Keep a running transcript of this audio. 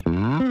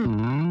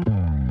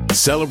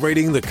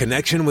celebrating the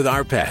connection with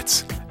our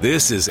pets.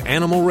 This is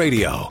Animal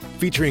Radio,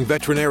 featuring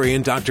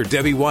veterinarian Dr.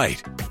 Debbie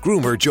White,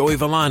 groomer Joey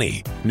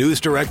Villani, news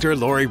director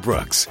Lori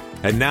Brooks.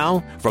 And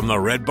now, from the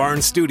Red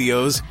Barn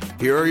Studios,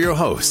 here are your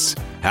hosts,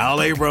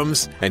 Hal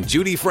Abrams and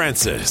Judy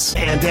Francis.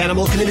 And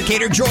animal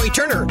communicator Joey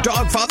Turner,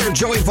 dog father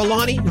Joey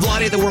Villani,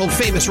 Vladi the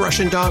world-famous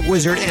Russian dog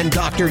wizard, and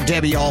Dr.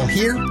 Debbie all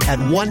here at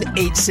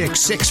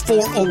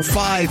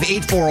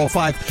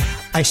 1-866-405-8405.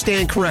 I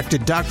stand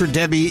corrected. Dr.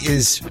 Debbie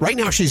is, right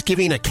now she's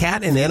giving a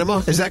cat an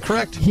enema. Is that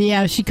correct?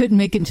 Yeah, she couldn't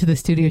make it into the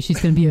studio.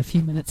 She's going to be a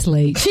few minutes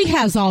late. She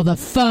has all the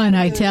fun,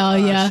 I tell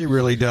you. She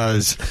really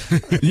does.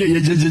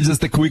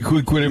 Just a quick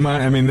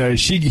reminder. I mean,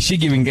 she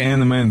giving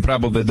enema and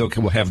probably the dog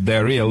will have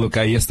diarrhea. Look,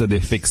 I yesterday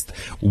fixed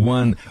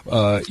one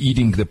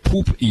eating the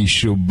poop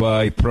issue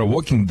by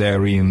provoking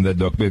diarrhea in the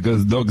dog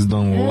because dogs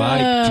don't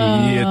like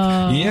to eat.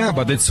 Yeah,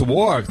 but it's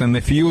worked. And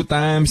a few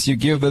times you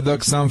give the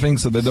dog something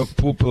so the dog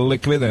poop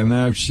liquid, and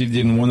now she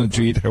didn't want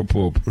to eat her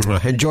poop.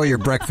 Enjoy your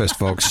breakfast,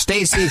 folks.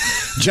 Stacy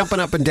jumping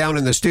up and down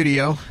in the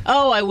studio.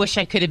 Oh, I wish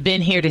I could have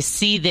been here to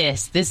see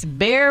this. This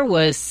bear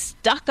was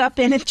stuck up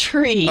in a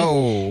tree.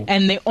 Oh.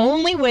 And the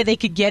only way they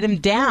could get him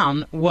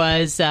down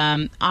was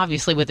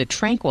obviously with a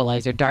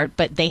tranquilizer dart,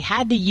 but they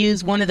had to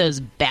use one of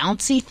those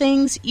bouncy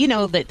things, you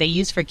know, that they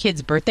use for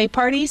kids' birthday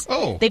parties.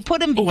 Oh. They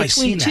put him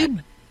between two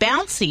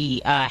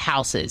bouncy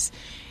houses.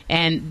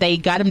 And they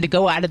got him to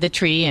go out of the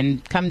tree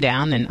and come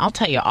down. And I'll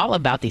tell you all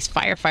about these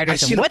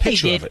firefighters and what they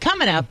did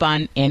coming up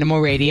on Animal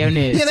Radio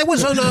News. Yeah, that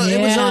was on, it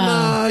was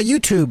on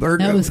YouTube or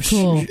that was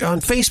cool. On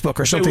Facebook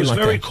or something like that. It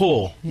was very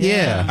cool.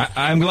 Yeah.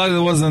 I'm glad it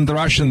wasn't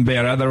Russian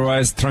bear.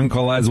 Otherwise,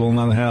 tranquilizer will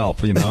not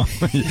help, you know.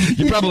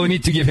 You probably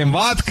need to give him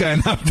vodka.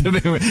 And after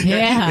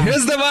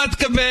here's the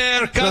vodka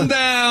bear. Come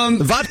down.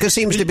 Vodka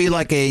seems to be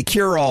like a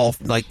cure-all.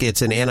 Like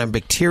it's an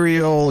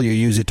antibacterial. You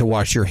use it to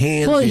wash your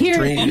hands. Well,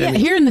 here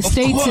in the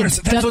States, it's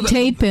duct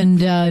tape and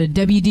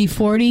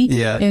WD-40.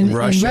 Yeah, in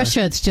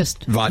Russia, it's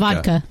just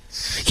vodka.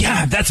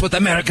 Yeah, that's what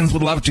Americans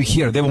would love to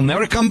hear. They will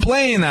never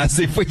complain us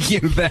if we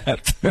hear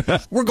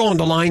that. We're going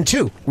to line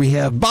 2. We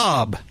have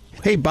Bob.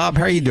 Hey, Bob,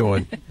 how are you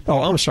doing?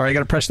 Oh, I'm sorry. I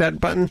got to press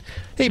that button.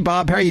 Hey,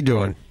 Bob, how are you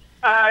doing?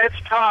 It's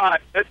Todd.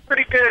 It's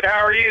pretty good.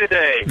 How are you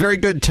today? Very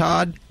good,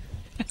 Todd.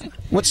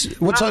 What's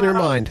on your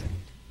mind?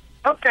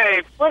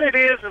 Okay, what it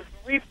is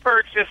we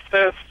purchased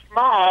a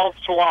small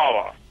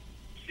Chihuahua.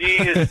 She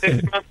is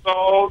 6 months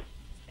old,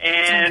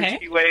 and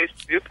she weighs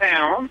 2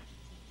 pounds.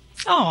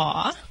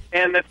 Aw.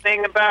 And the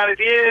thing about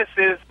it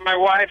is my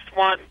wife's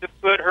wanting to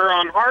put her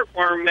on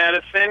heartworm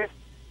medicine,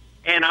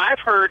 and I've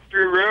heard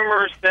through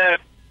rumors that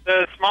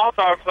the small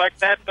dogs like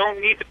that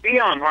don't need to be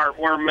on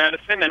heartworm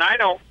medicine, and I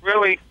don't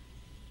really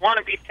want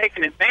to be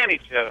taken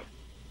advantage of.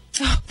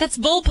 Oh, that's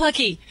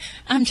bullpucky.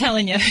 I'm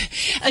telling you.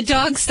 A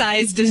dog's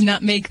size does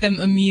not make them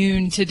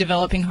immune to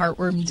developing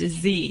heartworm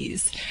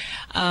disease.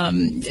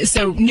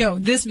 So, no,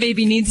 this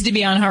baby needs to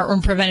be on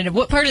heartworm preventative.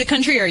 What part of the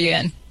country are you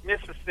in?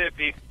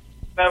 Mississippi.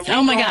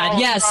 Oh, my God,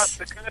 yes. Across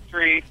the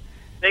country,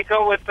 they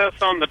go with us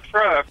on the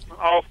truck,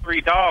 all 3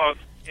 dogs,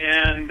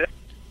 and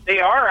they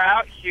are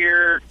out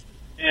here,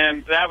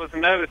 and that was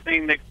another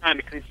thing that kind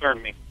of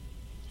concerned me.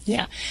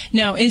 Yeah.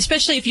 No,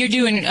 especially if you're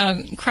doing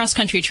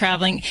cross-country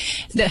traveling.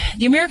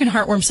 The American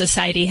Heartworm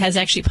Society has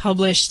actually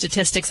published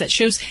statistics that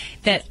shows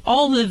that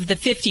all of the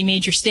 50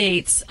 major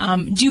states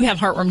do have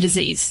heartworm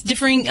disease,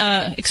 differing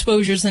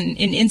exposures and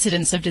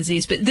incidence of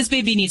disease, but this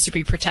baby needs to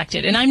be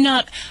protected. And I'm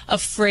not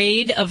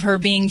afraid of her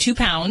being 2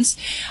 pounds.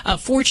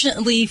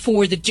 Fortunately,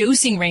 for the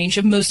dosing range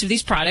of most of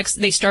these products,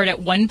 they start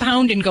at 1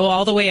 pound and go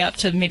all the way up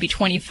to maybe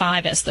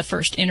 25 as the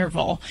first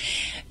interval.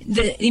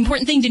 The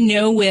important thing to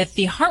know with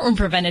the heartworm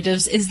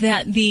preventatives is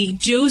that the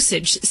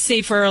dosage,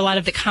 say for a lot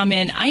of the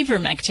common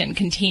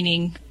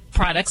ivermectin-containing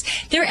products,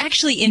 they're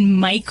actually in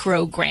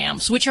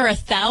micrograms, which are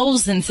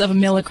 1,000th of a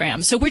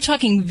milligram. So we're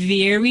talking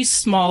very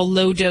small,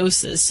 low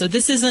doses. So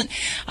this isn't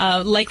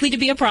likely to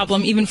be a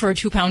problem even for a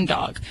 2-pound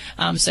dog.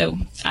 So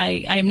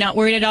I am not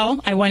worried at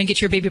all. I want to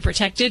get your baby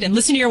protected, and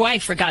listen to your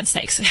wife, for God's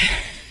sakes.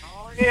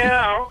 Oh,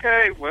 yeah,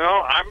 okay.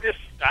 Well,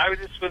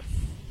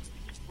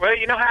 well,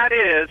 you know how it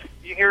is.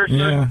 You hear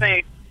certain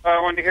things. I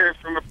wanted to hear it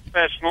from a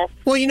professional.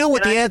 Well, you know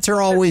what the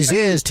answer always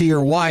is to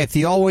your wife?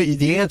 The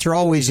answer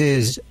always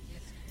is,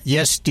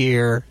 yes,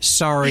 dear,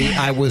 sorry,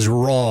 I was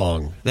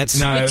wrong. That's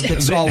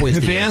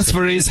always the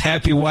answer is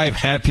happy wife,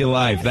 happy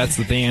life. That's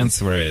what the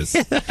answer is.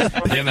 You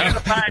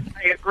know? I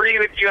agree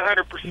with you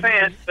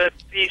 100%, but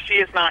she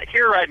is not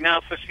here right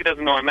now, so she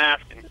doesn't know I'm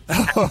asking.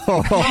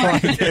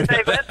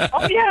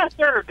 Oh, yeah,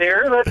 sure,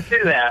 dear. Let's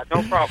do that.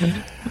 No problem.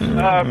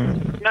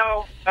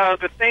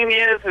 The thing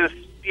is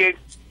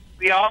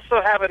we also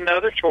have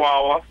another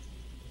Chihuahua.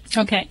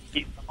 Okay.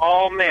 He's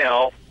all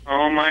male.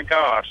 Oh, my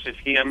gosh, is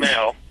he a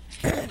male?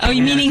 Oh,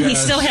 you meaning he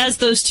still has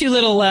those 2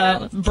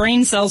 little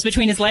brain cells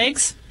between his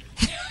legs?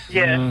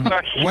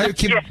 Yeah. Why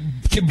do you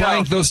keep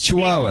buying those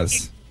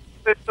Chihuahuas?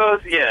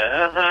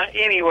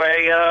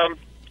 Anyway,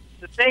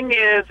 the thing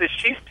is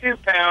she's 2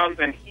 pounds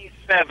and he's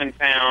 7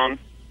 pounds.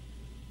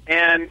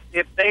 And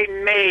if they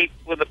mate,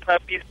 will the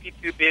puppies be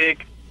too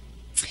big?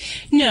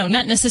 No,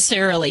 not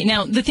necessarily.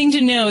 Now, the thing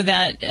to know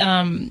that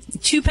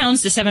 2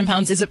 pounds to 7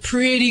 pounds is a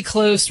pretty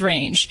close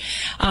range.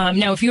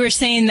 Now, if you were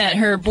saying that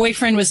her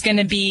boyfriend was going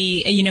to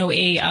be,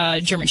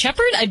 a German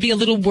Shepherd, I'd be a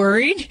little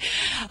worried.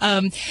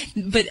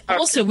 But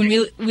also, when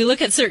we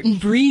look at certain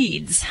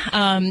breeds,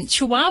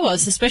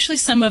 Chihuahuas, especially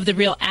some of the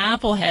real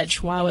applehead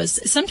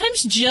Chihuahuas,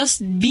 sometimes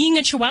just being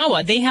a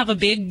Chihuahua, they have a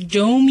big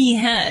domey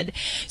head.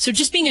 So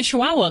just being a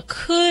Chihuahua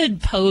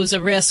could pose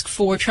a risk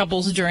for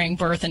troubles during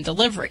birth and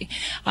delivery.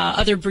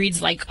 Other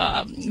breeds like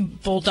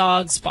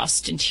bulldogs,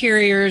 Boston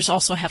Terriers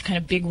also have kind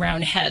of big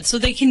round heads, so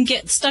they can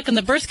get stuck in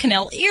the birth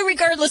canal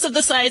irregardless of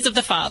the size of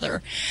the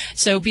father.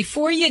 So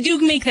before you do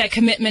make that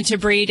commitment to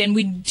breed, and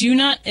we do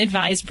not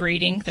advise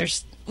breeding,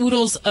 there's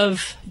oodles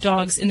of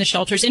dogs in the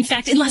shelters. In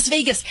fact, in Las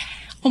Vegas,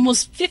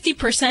 almost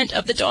 50%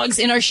 of the dogs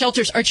in our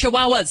shelters are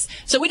Chihuahuas.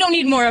 So we don't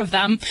need more of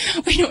them.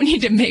 We don't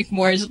need to make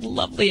more, as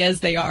lovely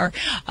as they are.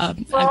 I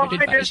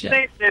just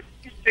think that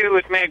these two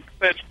would make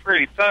such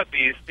pretty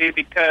puppies, see,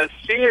 because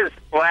she is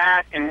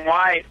black and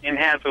white and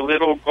has a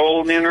little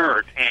gold in her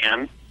or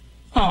tan.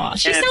 Aw,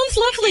 she sounds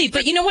lovely,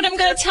 but you know what I'm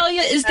going to tell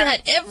you is that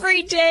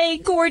every day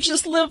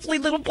gorgeous, lovely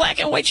little black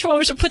and white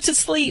Chihuahuas are put to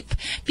sleep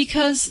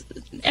because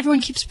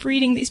everyone keeps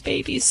breeding these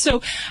babies.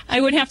 So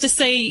I would have to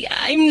say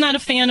I'm not a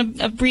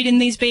fan of breeding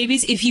these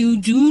babies. If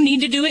you do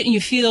need to do it and you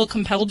feel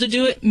compelled to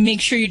do it,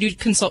 make sure you do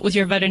consult with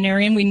your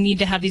veterinarian. We need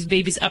to have these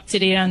babies up to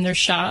date on their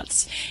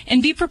shots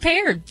and be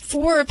prepared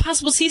for a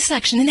possible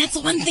C-section. And that's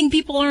the one thing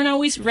people aren't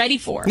always ready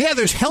for. Yeah,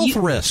 there's health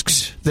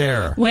risks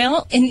there.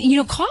 Well, and,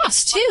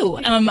 cost, too.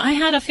 I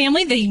had a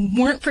family, they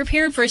weren't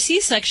prepared for a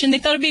C-section. They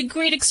thought it'd be a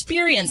great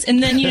experience.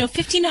 And then,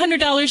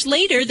 $1,500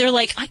 later, they're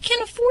like, I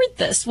can't afford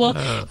this. Well,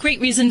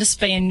 great reason to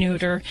spay and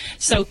neuter.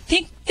 So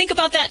think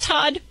about that,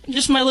 Todd.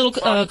 Just my little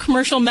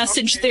commercial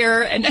message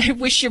there. And I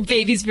wish your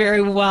babies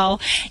very well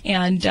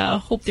and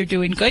hope they're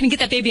doing good. And get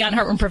that baby on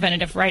Heartworm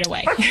Preventative right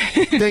away.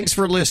 Thanks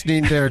for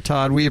listening there,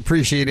 Todd. We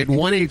appreciate it.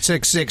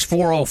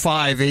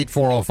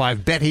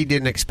 1-866-405-8405. Bet he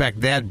didn't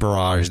expect that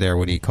barrage there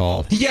when he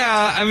called.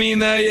 Yeah, I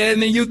mean,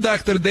 and you,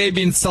 Dr.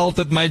 Davey,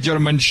 insulted my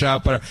German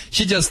Shepherd.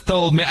 She just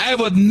told me I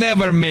would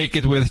never make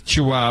it with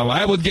Chihuahua.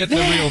 I would get the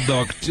real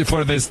dog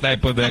for this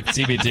type of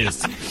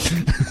activities.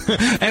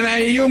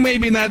 And you may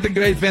be not a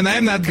great fan.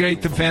 I'm not a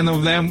great fan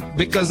of them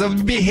because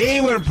of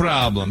behavior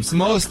problems.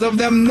 Most of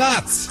them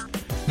nuts.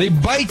 They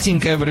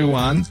biting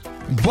everyone,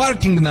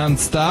 barking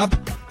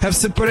nonstop, have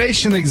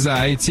separation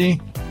anxiety.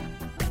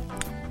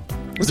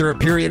 Was there a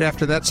period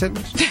after that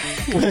sentence?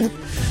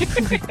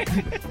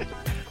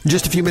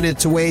 Just a few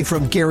minutes away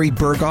from Gary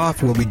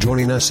Burghoff will be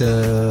joining us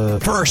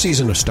for our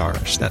Season of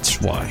Stars.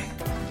 That's why.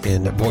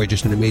 And boy,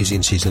 just an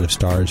amazing Season of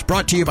Stars.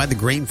 Brought to you by the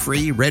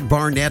grain-free Red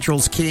Barn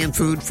Naturals canned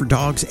food for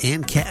dogs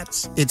and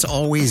cats. It's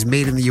always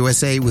made in the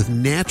USA with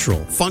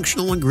natural,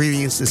 functional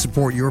ingredients to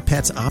support your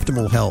pet's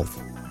optimal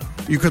health.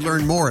 You could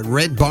learn more at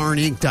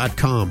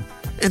redbarninc.com.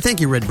 And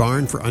thank you, Red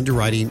Barn, for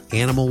underwriting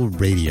Animal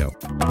Radio.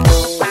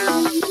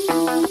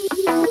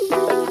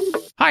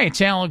 Hi,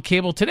 it's Alan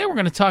Cable. Today we're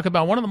going to talk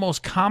about one of the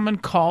most common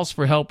calls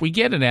for help we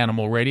get at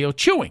Animal Radio,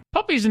 chewing.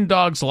 Puppies and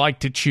dogs like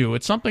to chew.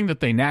 It's something that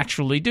they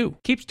naturally do.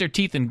 Keeps their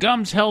teeth and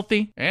gums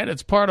healthy, and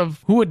it's part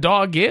of who a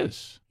dog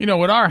is.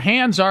 What our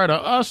hands are to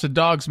us, a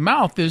dog's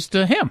mouth is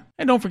to him.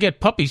 And don't forget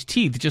puppies'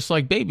 teeth, just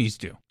like babies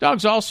do.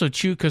 Dogs also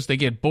chew because they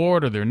get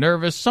bored or they're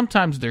nervous.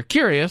 Sometimes they're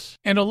curious.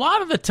 And a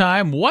lot of the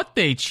time, what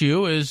they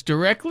chew is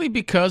directly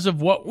because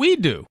of what we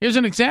do. Here's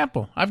an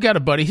example. I've got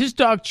a buddy. His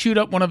dog chewed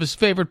up one of his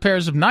favorite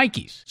pairs of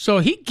Nikes. So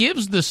he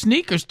gives the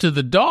sneakers to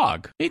the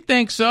dog. He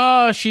thinks,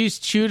 she's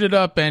chewed it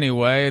up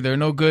anyway. They're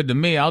no good to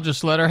me. I'll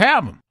just let her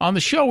have them. On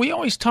the show, we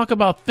always talk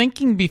about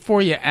thinking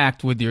before you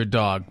act with your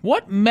dog.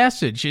 What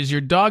message is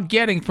your dog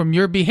getting from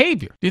your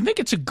behavior? Do you think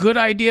it's a good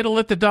idea to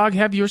let the dog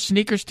have your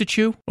sneakers to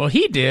chew? Well,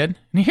 he did.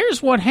 And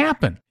here's what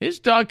happened. His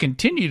dog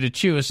continued to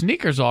chew his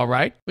sneakers all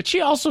right, but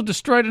she also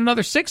destroyed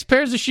another 6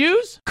 pairs of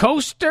shoes,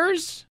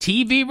 coasters,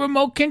 TV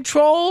remote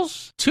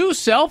controls, 2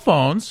 cell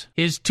phones,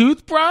 his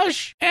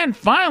toothbrush, and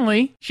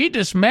finally, she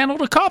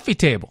dismantled a coffee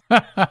table.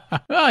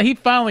 Well, he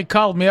finally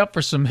called me up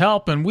for some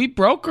help, and we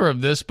broke her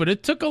of this, but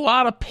it took a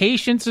lot of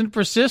patience and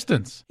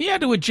persistence. He had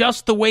to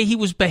adjust the way he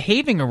was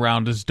behaving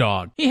around his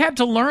dog. He had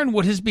to learn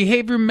what his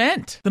behavior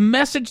meant, the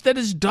message that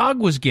his dog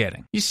was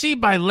getting. You see,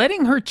 by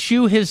letting her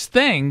chew his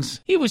things,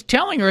 he was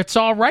telling her it's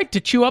all right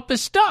to chew up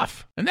his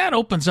stuff. And that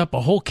opens up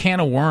a whole can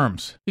of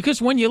worms.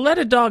 Because when you let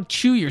a dog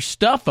chew your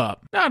stuff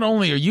up, not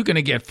only are you going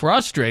to get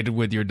frustrated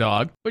with your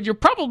dog, but you're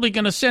probably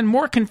going to send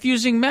more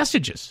confusing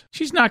messages.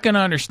 She's not going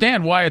to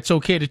understand why it's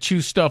okay to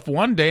chew stuff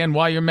one day and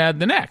why you're mad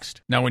the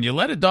next. Now, when you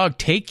let a dog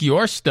take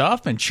your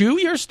stuff and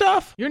chew your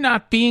stuff, you're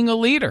not being a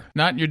leader.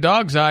 Not in your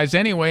dog's eyes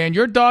anyway, and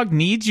your dog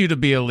needs you to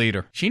be a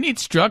leader. She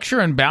needs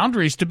structure and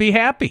boundaries to be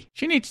happy.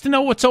 She needs to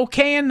know what's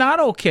okay and not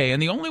okay,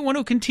 and the only one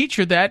who can teach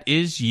her that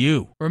is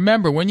you.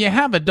 Remember, when you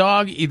have a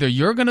dog, either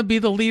you're going to be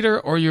the leader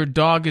or your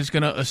dog is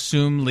going to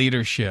assume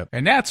leadership.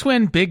 And that's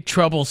when big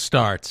trouble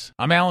starts.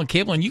 I'm Alan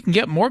Cable, and you can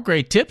get more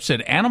great tips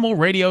at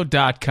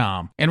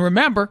animalradio.com. And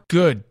remember,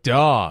 good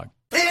dog.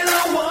 And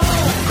I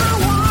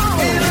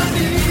want, and I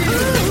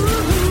need.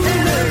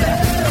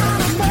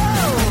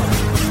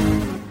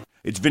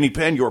 Vinny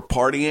Penn, your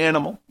party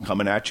animal,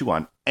 coming at you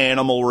on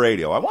Animal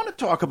Radio. I want to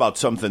talk about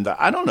something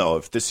that I don't know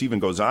if this even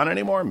goes on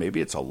anymore.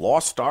 Maybe it's a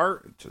lost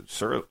art. It's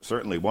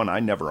certainly one I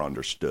never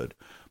understood.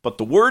 But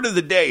the word of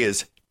the day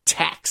is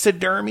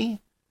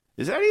taxidermy.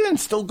 Is that even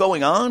still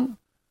going on?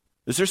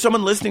 Is there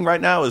someone listening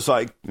right now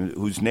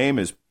whose name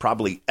is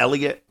probably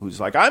Elliot, who's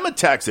like, I'm a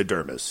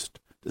taxidermist?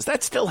 Does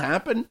that still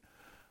happen?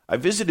 I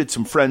visited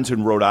some friends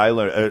in Rhode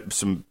Island,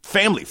 some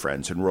family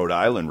friends in Rhode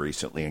Island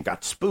recently, and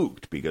got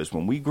spooked because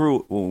when we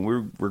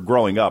were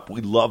growing up,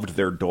 we loved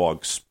their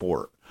dog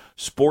Sport.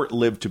 Sport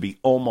lived to be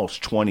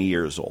almost 20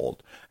 years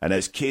old, and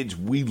as kids,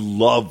 we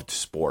loved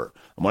Sport.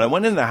 And when I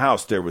went in the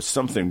house, there was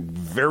something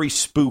very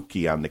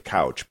spooky on the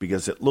couch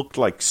because it looked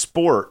like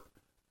Sport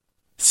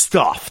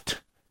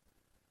stuffed.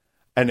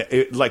 And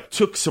it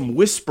took some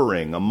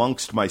whispering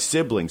amongst my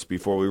siblings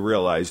before we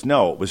realized,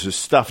 no, it was a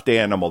stuffed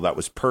animal that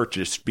was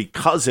purchased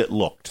because it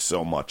looked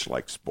so much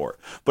like Sport.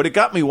 But it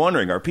got me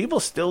wondering, are people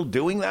still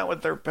doing that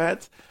with their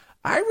pets?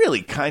 I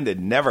really kind of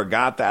never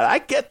got that. I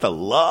get the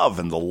love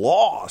and the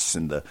loss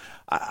and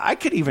I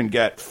could even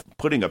get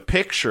putting a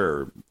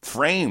picture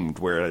framed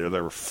where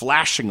there were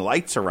flashing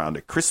lights around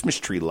it, Christmas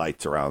tree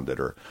lights around it,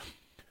 or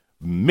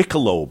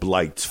Michelob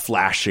lights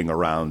flashing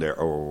around there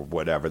or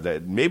whatever.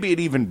 That maybe it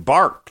even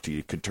barked.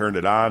 You could turn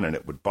it on and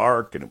it would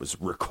bark, and it was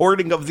a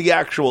recording of the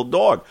actual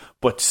dog.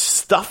 But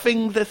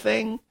stuffing the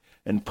thing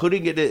and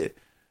putting it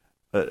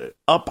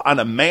up on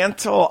a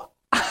mantle,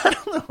 I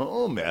don't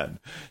know, man.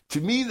 To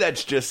me,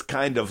 that's just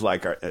kind of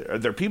like, are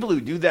there people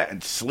who do that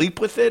and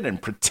sleep with it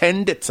and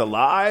pretend it's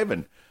alive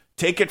and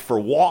take it for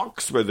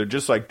walks where they're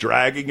just like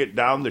dragging it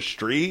down the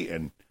street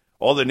and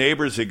all the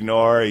neighbors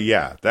ignore?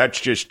 Yeah, that's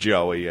just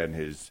Joey and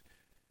his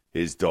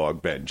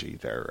dog, Benji.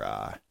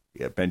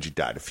 Benji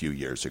died a few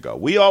years ago.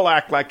 We all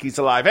act like he's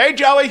alive. Hey,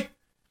 Joey.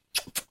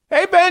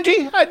 Hey,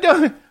 Benji. How you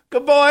doing?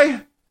 Good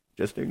boy.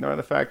 Just ignore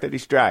the fact that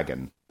he's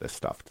dragging the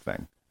stuffed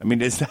thing. I mean,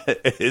 is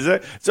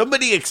it?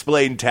 Somebody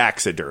explain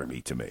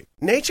taxidermy to me.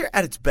 Nature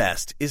at its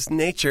best is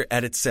nature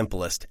at its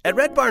simplest. At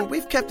Red Barn,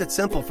 we've kept it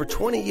simple for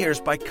 20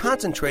 years by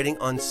concentrating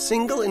on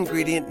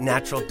single-ingredient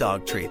natural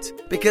dog treats.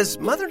 Because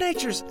Mother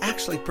Nature's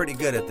actually pretty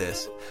good at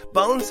this.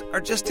 Bones are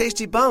just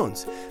tasty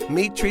bones.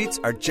 Meat treats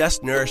are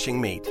just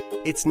nourishing meat.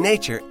 It's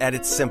nature at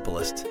its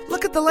simplest.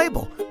 Look at the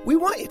label. We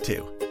want you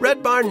to.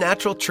 Red Barn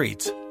Natural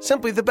Treats.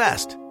 Simply the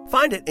best.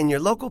 Find it in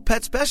your local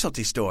pet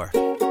specialty store.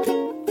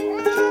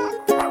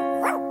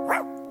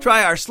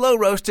 Try our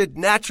slow-roasted,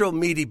 natural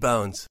meaty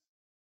bones.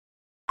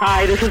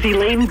 Hi, this is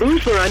Elaine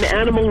Boozler on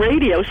Animal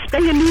Radio.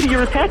 Stay and neuter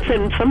your pets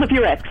and some of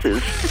your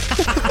exes.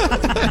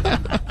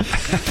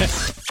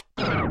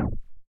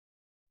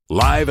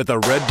 Live at the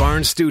Red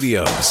Barn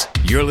Studios,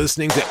 you're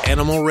listening to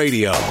Animal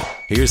Radio.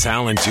 Here's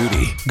Hal and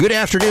Judy. Good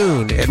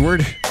afternoon,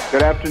 Edward.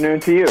 Good afternoon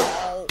to you.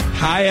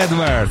 Hi,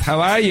 Edward. How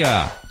are you?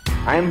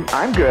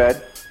 I'm good.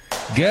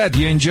 Good.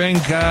 You enjoying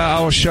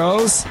our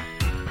shows?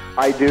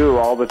 I do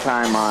all the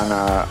time on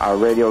our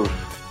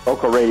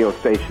local radio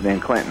station in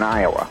Clinton,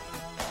 Iowa.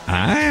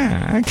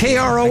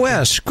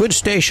 KROS, good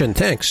station,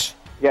 thanks.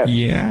 Yes.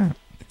 Yeah.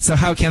 So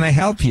how can I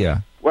help you?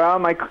 Well,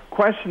 my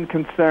question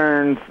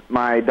concerns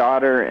my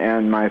daughter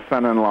and my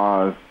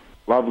son-in-law's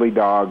lovely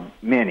dog,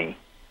 Minnie.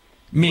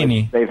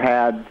 Minnie. They've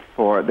had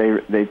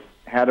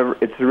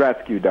it's a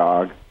rescue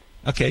dog.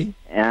 Okay.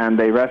 And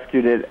they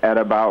rescued it at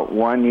about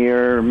 1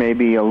 year,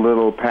 maybe a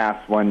little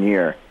past 1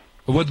 year.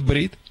 What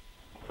breed?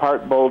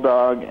 Part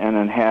bulldog, and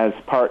it has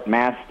part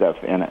mastiff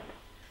in it.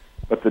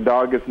 But the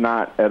dog is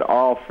not at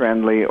all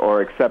friendly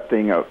or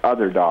accepting of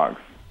other dogs.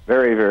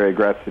 Very, very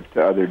aggressive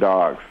to other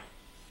dogs.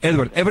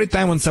 Edward, every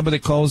time when somebody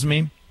calls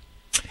me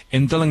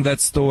and telling that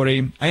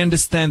story, I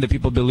understand that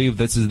people believe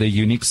this is the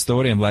unique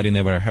story and Larry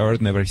never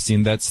heard, never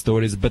seen that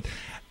stories, but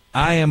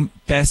I am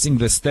passing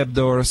the step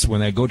doors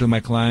when I go to my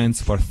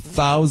clients for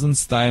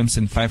thousands times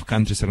in 5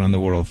 countries around the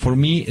world. For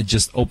me, it's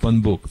just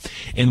open book.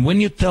 And when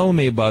you tell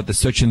me about the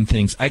certain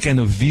things, I kind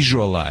of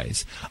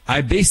visualize.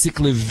 I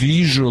basically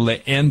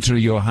visually enter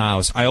your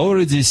house. I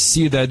already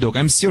see that dog.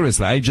 I'm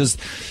seriously, I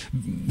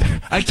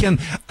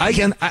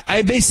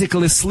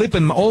basically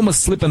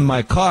almost sleep in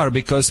my car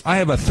because I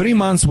have a 3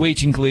 months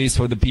waiting list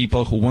for the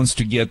people who wants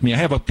to get me. I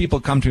have people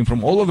coming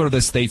from all over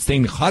the state,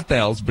 staying in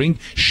hotels,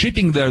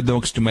 shipping their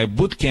dogs to my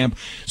boot camp.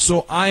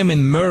 So I'm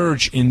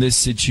immersed in this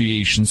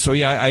situation. So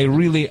yeah,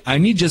 I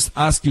need just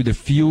ask you the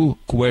few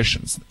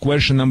questions.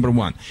 Question number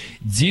 1: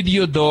 did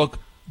your dog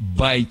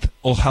bite,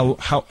 or how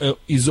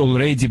is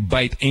already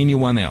bite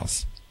anyone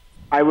else?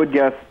 I would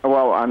guess.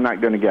 Well, I'm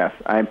not going to guess.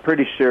 I'm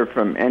pretty sure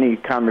from any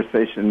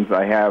conversations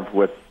I have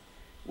with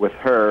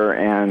her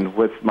and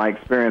with my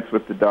experience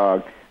with the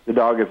dog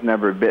has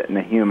never bitten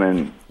a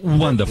human.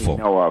 Wonderful.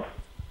 That we know of.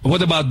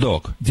 What about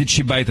dog? Did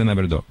she bite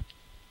another dog?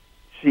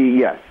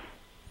 Yes.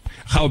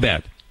 How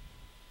bad?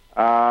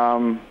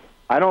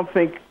 I don't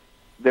think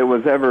there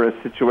was ever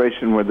a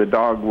situation where the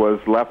dog was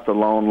left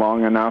alone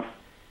long enough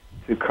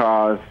to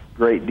cause a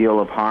great deal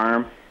of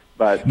harm.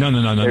 But no.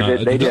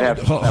 They do have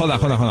hold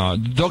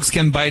on. Dogs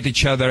can bite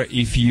each other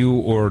if you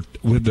or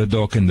with the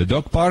dog in the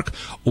dog park,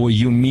 or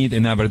you meet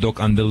another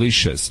dog on the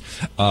leashes.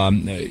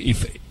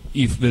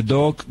 If the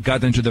dog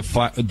got into the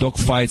dog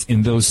fights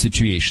in those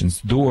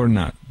situations, do or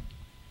not?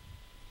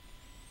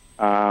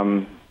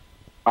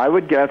 I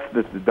would guess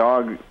that the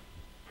dog,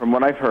 from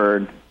what I've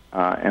heard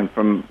and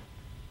from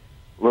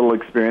little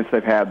experience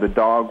I've had, the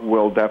dog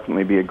will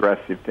definitely be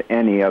aggressive to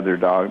any other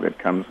dog that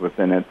comes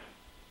within its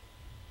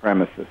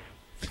premises.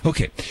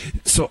 Okay,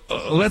 so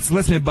let's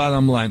make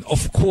bottom line.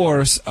 Of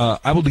course,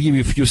 I will give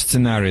you a few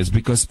scenarios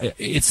because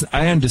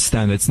I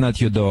understand it's not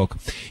your dog.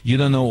 You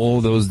don't know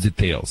all those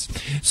details.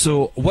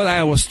 So what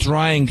I was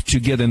trying to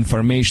get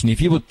information,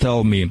 if you would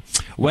tell me,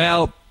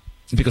 well,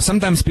 because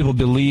sometimes people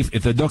believe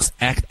if the dogs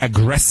act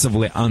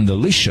aggressively on the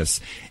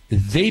leashes,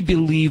 they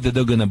believe that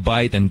they're going to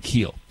bite and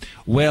kill.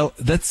 Well,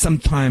 that's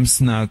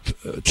sometimes not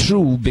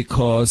true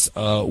because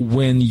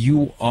when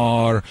you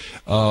are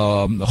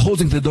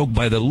holding the dog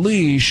by the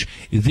leash,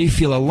 they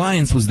feel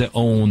alliance with the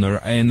owner.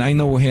 And I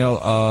know,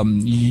 Hal,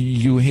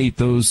 you hate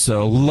those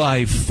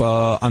life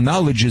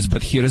analogies,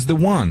 but here is the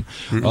one.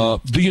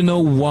 Do you know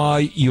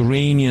why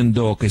Iranian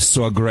dog is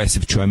so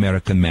aggressive to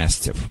American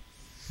Mastiff?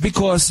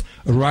 Because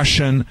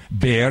Russian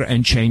bear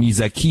and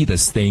Chinese Akita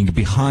staying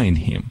behind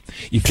him.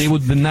 If they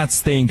would not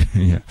staying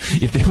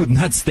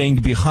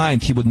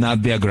behind, he would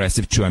not be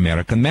aggressive to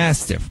American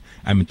Mastiff.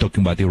 I'm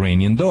talking about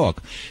Iranian dog.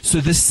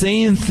 So the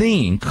same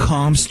thing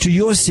comes to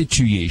your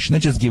situation. I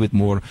just give it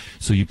more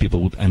so you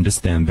people would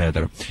understand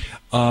better.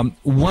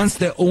 Once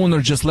the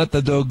owner just let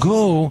the dog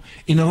go,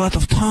 in a lot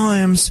of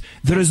times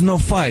there is no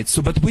fight.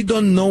 So, but we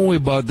don't know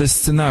about this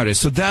scenario.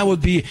 So that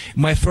would be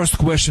my first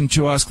question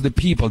to ask the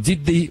people.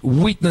 Did they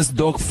witness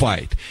dog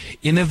fight?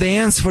 And if the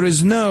answer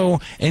is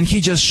no, and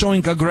he just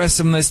showing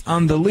aggressiveness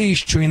on the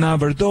leash to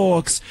another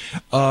dogs,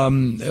 for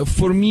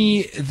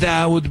me,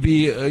 that would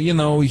be,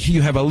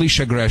 you have a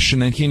leash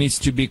aggression and he needs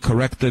to be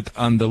corrected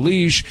on the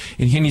leash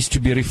and he needs to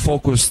be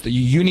refocused.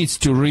 You need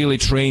to really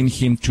train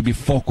him to be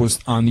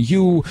focused on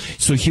you.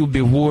 So he'll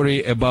be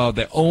worried about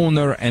the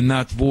owner and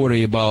not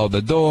worry about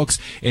the dogs,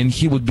 and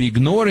he would be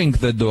ignoring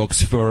the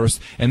dogs first,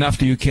 and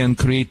after you can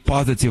create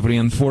positive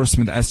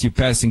reinforcement as you're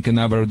passing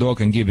another dog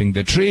and giving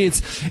the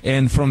treats,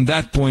 and from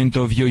that point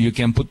of view you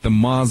can put the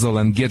muzzle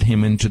and get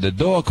him into the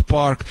dog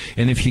park,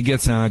 and if he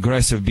gets an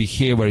aggressive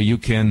behavior you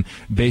can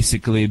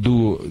basically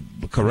do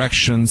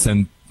corrections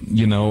and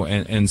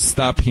and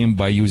stop him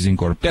by using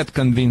our pet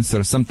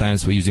convincer.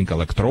 Sometimes we're using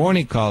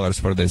electronic collars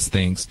for these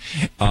things.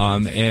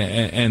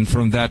 And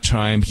from that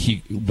time,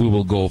 we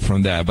will go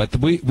from there. But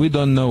we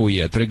don't know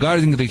yet.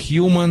 Regarding the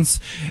humans,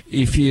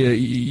 if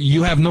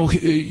you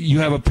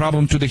have a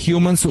problem to the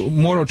humans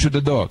more or to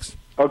the dogs?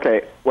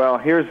 Okay, well,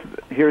 here's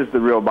the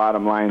real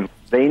bottom line.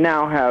 They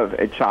now have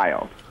a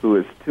child who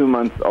is 2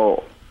 months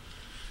old,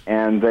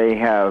 and they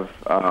have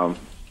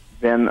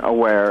been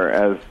aware,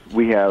 as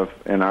we have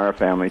in our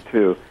family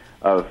too,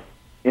 of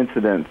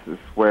incidences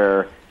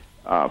where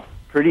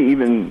pretty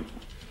even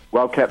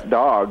well-kept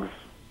dogs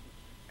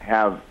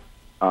have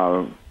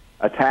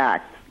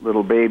attacked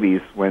little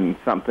babies when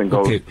something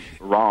goes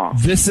wrong.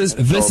 This is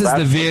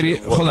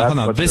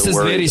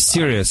very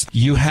serious.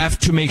 You have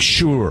to make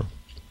sure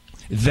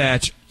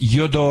that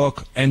your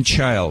dog and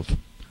child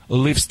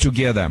lives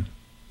together,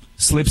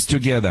 sleeps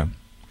together.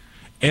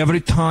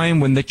 Every time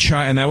when the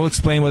child, and I will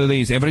explain what it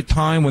is, every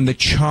time when the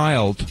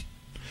child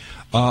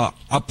when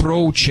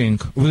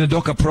the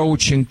dog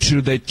approaching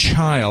to the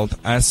child,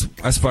 as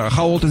far,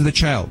 how old is the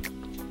child?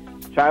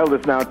 Child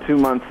is now 2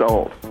 months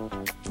old.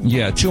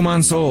 Yeah, 2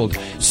 months old.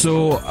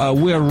 So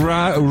we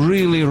are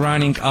really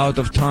running out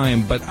of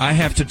time. But I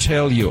have to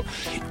tell you,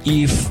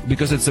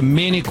 because it's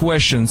many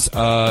questions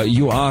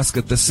you ask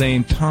at the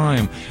same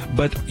time.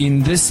 But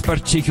in this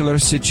particular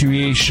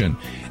situation,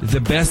 the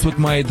best what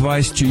my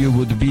advice to you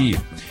would be,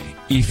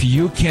 if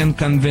you can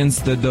convince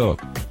the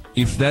dog,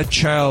 if that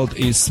child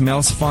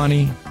smells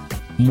funny,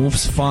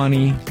 moves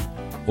funny,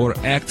 or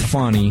act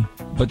funny,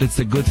 but it's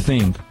a good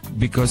thing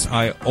because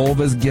I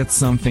always get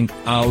something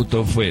out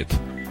of it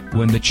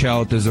when the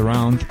child is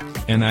around,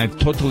 and I'm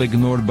totally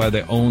ignored by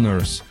the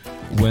owners.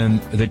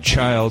 When the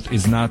child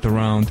is not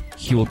around,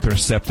 he will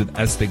perceive it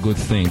as the good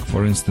thing.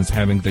 For instance,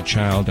 having the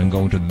child and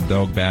going to the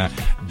dog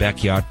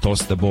backyard,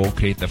 toss the ball,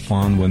 create the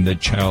fun when the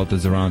child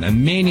is around,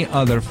 and many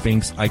other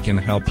things. I can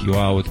help you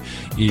out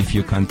if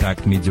you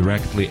contact me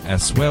directly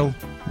as well,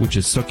 which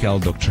is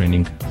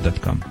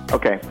SoCalDogTraining.com.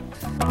 Okay.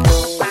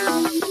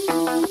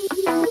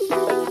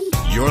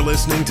 You're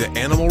listening to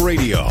Animal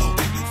Radio.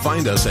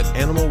 Find us at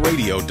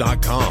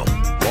animalradio.com.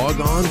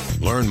 Log on,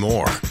 learn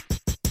more.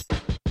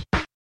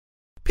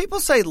 People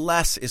say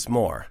less is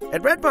more.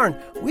 At Red Barn,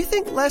 we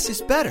think less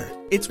is better.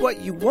 It's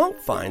what you won't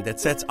find that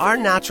sets our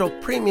natural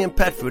premium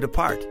pet food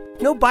apart.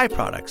 No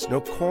byproducts,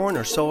 no corn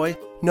or soy,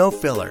 no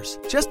fillers.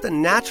 Just the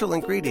natural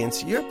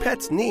ingredients your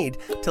pets need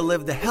to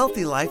live the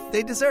healthy life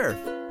they deserve.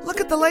 Look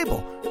at the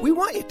label. We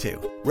want you to.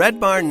 Red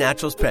Barn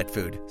Naturals Pet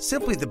Food.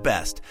 Simply the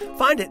best.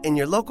 Find it in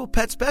your local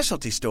pet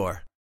specialty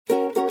store.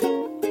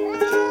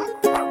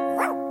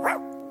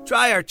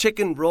 Try our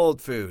chicken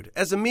rolled food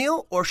as a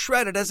meal or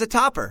shredded as a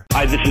topper.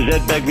 Hi, this is Ed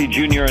Begley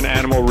Jr. on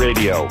Animal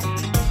Radio.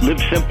 Live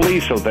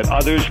simply so that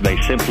others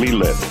may simply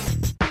live.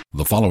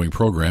 The following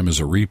program is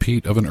a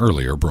repeat of an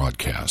earlier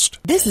broadcast.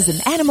 This is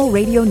an Animal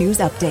Radio News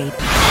Update.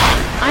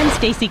 I'm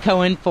Stacy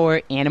Cohen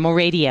for Animal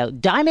Radio.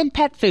 Diamond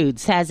Pet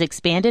Foods has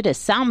expanded a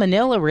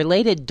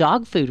salmonella-related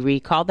dog food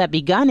recall that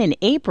begun in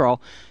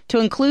April to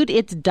include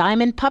its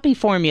Diamond Puppy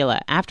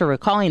formula after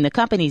recalling the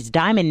company's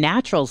Diamond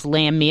Naturals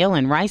lamb meal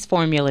and rice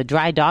formula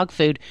dry dog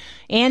food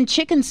and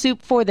Chicken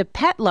Soup for the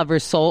Pet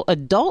Lover's Soul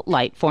adult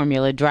light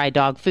formula dry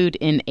dog food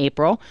in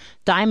April.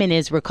 Diamond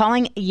is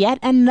recalling yet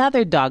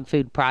another dog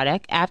food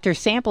product after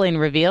sampling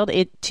revealed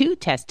it too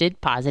tested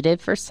positive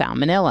for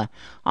salmonella.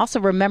 Also,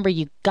 remember,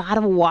 you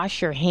gotta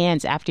wash your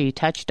hands after you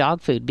touch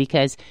dog food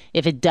because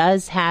if it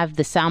does have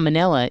the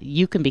salmonella,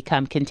 you can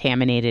become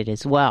contaminated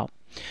as well.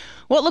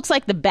 What looks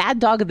like the bad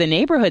dog of the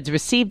neighborhoods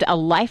received a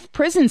life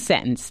prison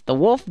sentence. The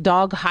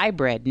wolf-dog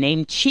hybrid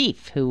named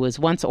Chief, who was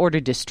once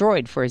ordered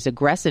destroyed for his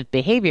aggressive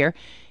behavior,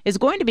 is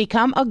going to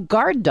become a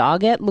guard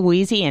dog at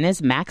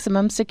Louisiana's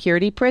maximum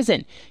security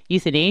prison.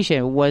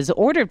 Euthanasia was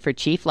ordered for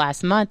Chief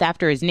last month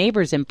after his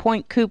neighbors in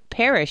Point Coupe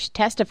Parish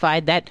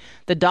testified that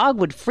the dog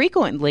would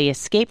frequently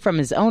escape from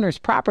his owner's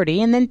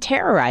property and then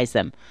terrorize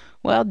them.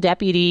 Well,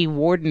 Deputy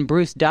Warden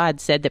Bruce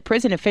Dodd said that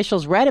prison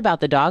officials read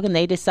about the dog and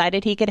they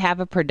decided he could have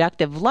a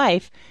productive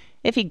life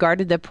if he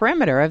guarded the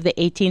perimeter of the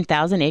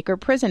 18,000-acre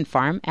prison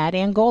farm at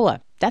Angola.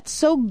 That's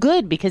so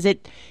good because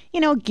it,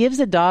 gives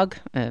a dog,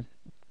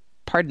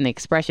 pardon the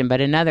expression,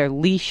 but another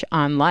leash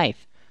on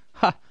life.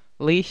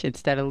 Leash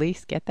instead of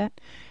leash, get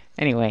that?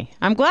 Anyway,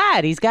 I'm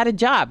glad he's got a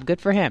job. Good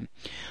for him.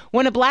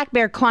 When a black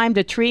bear climbed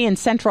a tree in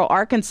central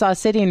Arkansas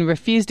City and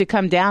refused to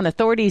come down,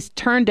 authorities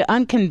turned to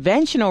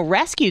unconventional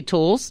rescue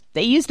tools.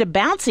 They used a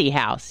bouncy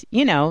house.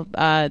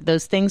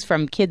 Those things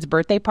from kids'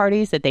 birthday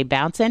parties that they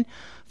bounce in.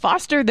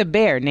 Foster the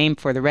bear, named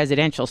for the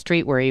residential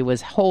street where he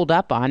was holed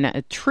up on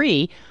a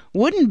tree,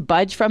 wouldn't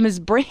budge from his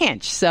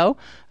branch. So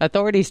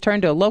authorities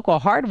turned to a local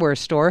hardware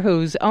store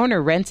whose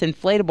owner rents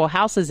inflatable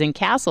houses and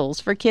castles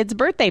for kids'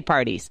 birthday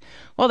parties.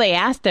 Well, they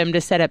asked him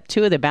to set up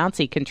 2 of the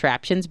bouncy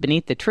contraptions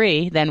beneath the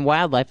tree. Then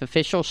wildlife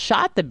officials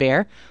shot the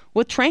bear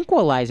with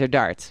tranquilizer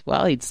darts.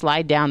 Well, he'd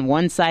slide down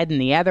one side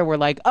and the other. We're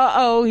like,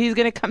 uh-oh, he's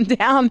going to come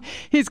down.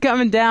 He's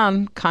coming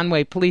down.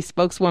 Conway Police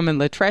spokeswoman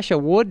Latricia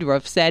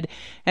Woodruff said,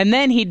 and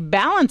then he'd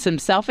balance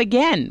himself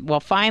again. Well,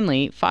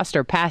 finally,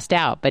 Foster passed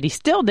out, but he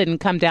still didn't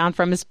come down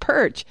from his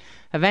perch.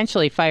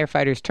 Eventually,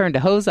 firefighters turned a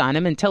hose on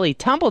him until he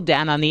tumbled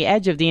down on the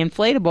edge of the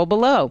inflatable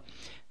below.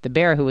 The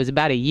bear, who was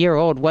about a year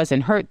old,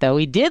 wasn't hurt, though.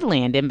 He did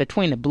land in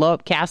between a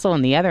blow-up castle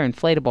and the other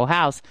inflatable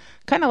house,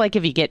 kind of like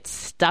if you get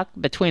stuck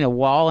between a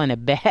wall and a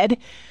bed.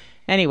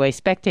 Anyway,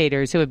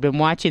 spectators who had been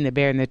watching the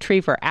bear in the tree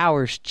for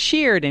hours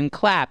cheered and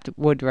clapped,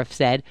 Woodruff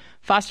said.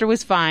 Foster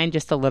was fine,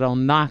 just a little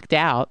knocked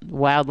out.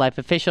 Wildlife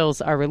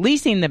officials are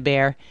releasing the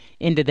bear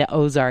into the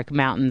Ozark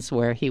Mountains,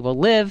 where he will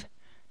live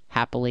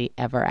happily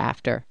ever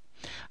after.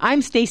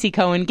 I'm Stacy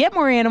Cohen. Get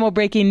more animal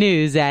breaking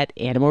news at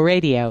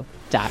animalradio.com.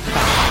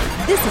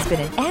 This has been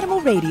an Animal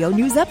Radio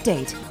News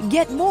Update.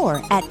 Get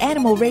more at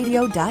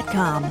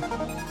animalradio.com.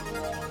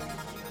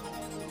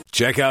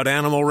 Check out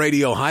Animal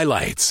Radio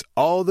highlights,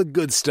 all the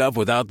good stuff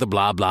without the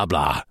blah, blah,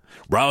 blah.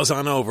 Browse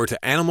on over to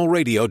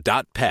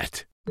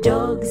animalradio.pet.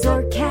 Dogs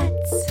or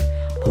cats,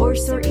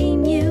 horse or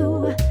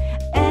emu,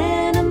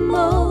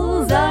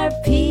 animals are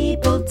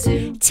people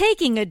too.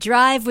 Taking a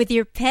drive with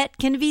your pet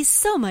can be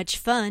so much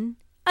fun,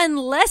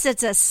 unless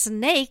it's a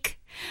snake.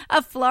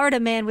 A Florida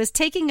man was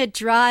taking a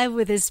drive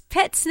with his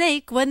pet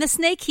snake when the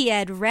snake he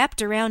had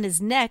wrapped around his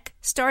neck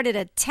started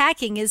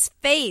attacking his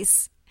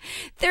face.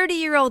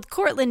 30-year-old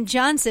Cortland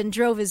Johnson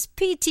drove his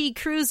PT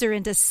Cruiser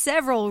into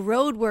several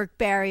roadwork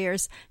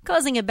barriers,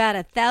 causing about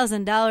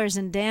 $1,000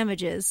 in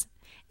damages.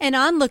 An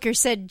onlooker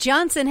said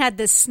Johnson had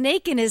the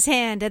snake in his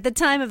hand at the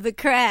time of the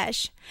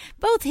crash.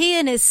 Both he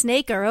and his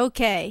snake are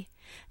okay.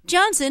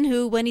 Johnson,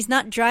 who, when he's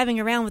not driving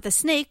around with a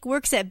snake,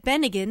 works at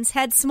Bennigan's,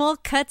 had small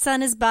cuts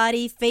on his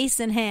body, face,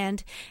 and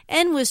hand,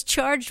 and was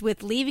charged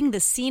with leaving the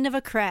scene of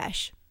a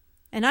crash.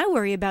 And I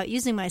worry about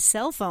using my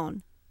cell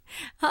phone.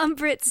 I'm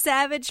Britt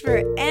Savage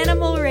for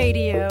Animal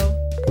Radio.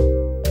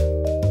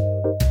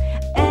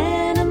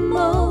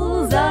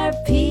 Animals are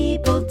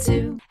people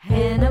too.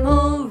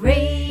 Animal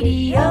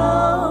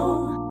Radio.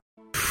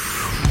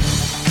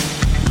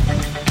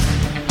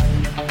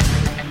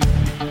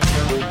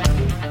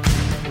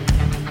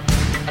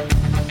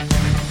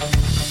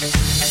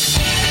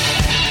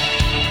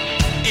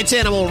 It's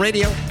Animal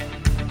Radio,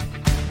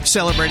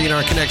 celebrating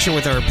our connection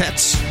with our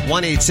pets.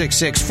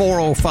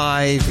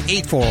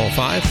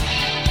 1-866-405-8405.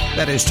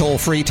 That is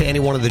toll-free to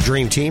any one of the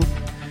Dream Team.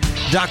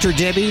 Dr.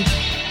 Debbie,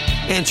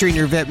 answering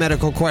your vet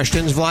medical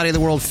questions. Vladi, the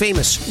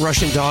world-famous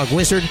Russian dog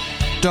wizard.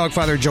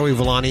 Dogfather Joey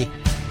Villani.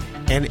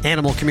 And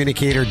animal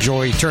communicator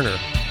Joy Turner.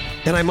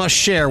 And I must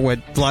share what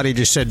Vladi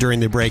just said during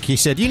the break. He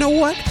said, you know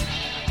what?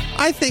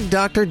 I think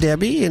Dr.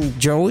 Debbie and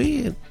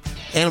Joey, and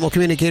animal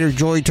communicator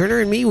Joy Turner,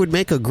 and me would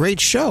make a great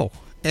show.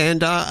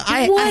 And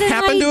I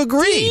happen to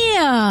agree.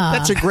 Yeah,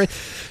 that's a great.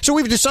 So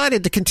we've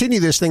decided to continue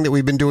this thing that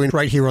we've been doing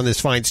right here on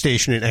this fine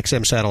station in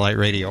XM Satellite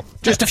Radio.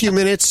 Just a few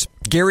minutes,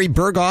 Gary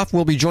Burghoff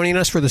will be joining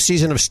us for the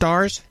Season of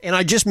Stars. And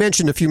I just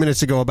mentioned a few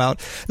minutes ago about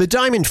the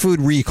Diamond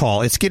Food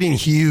recall. It's getting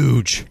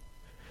huge.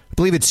 I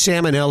believe it's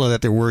salmonella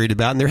that they're worried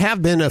about. And there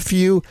have been a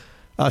few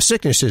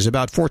sicknesses,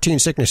 about 14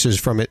 sicknesses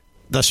from it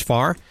thus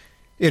far.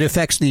 It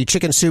affects the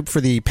chicken soup for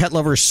the Pet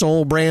Lover's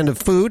Soul brand of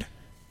food.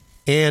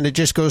 And it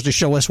just goes to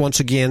show us once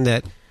again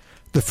that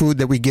the food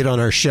that we get on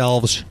our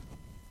shelves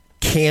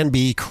can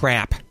be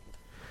crap.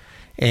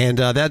 And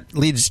that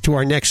leads to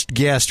our next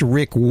guest,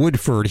 Rick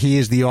Woodford. He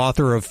is the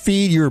author of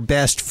Feed Your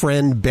Best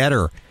Friend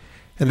Better.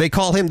 And they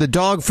call him the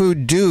dog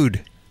food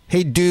dude.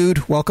 Hey,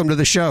 dude, welcome to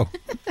the show.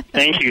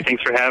 Thank you.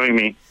 Thanks for having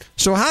me.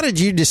 So how did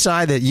you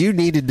decide that you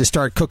needed to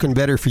start cooking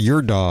better for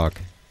your dog?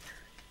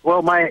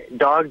 Well, my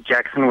dog,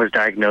 Jackson, was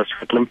diagnosed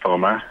with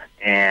lymphoma,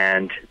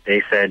 and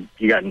they said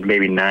you got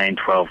maybe 9,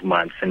 12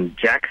 months. And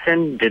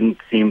Jackson didn't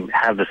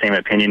have the same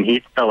opinion.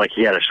 He felt like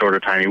he had a shorter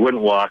time. He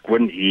wouldn't walk,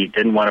 wouldn't eat,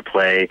 didn't want to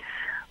play.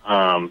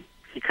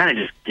 He kind of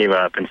just gave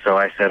up. And so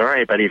I said, all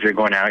right, buddy, if you're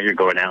going out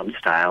in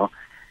style.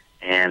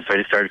 And so I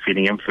just started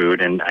feeding him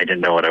food, and I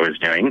didn't know what I was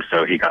doing,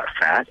 so he got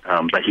fat.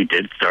 But he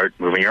did start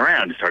moving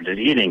around, started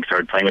eating,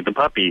 started playing with the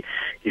puppy.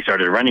 He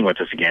started running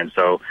with us again.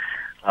 So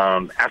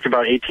after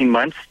about 18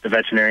 months, the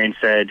veterinarian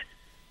said,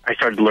 I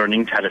started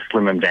learning how to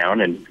slim him down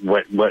and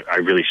what I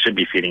really should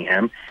be feeding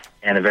him.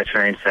 And the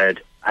veterinarian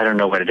said, I don't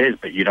know what it is,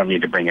 but you don't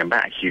need to bring him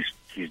back. He's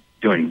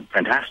doing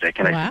fantastic.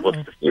 And I said,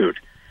 what's the food?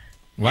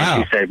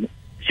 Wow. And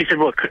she said,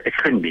 well, it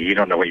couldn't be. You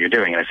don't know what you're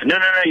doing. And I said, no,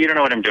 you don't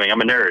know what I'm doing.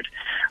 I'm a nerd.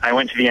 I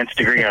went to the nth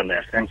degree on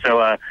this. And so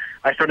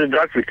I started a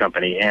dog food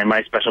company, and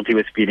my specialty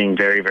was feeding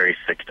very, very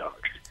sick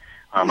dogs.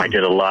 I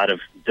did a lot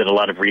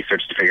of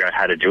research to figure out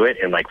how to do it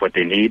and like what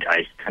they need.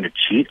 I kind of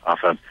cheat off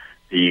of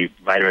the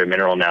vitamin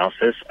mineral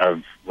analysis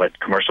of what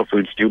commercial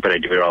foods do, but I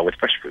do it all with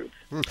fresh foods.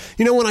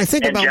 You know, when I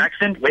think about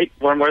Jackson, wait,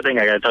 one more thing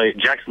I got to tell you.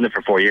 Jackson lived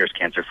for 4 years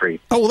cancer-free.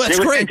 Oh, well, that's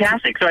great. It was great.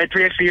 Fantastic. So I had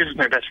 3 extra years with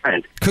my best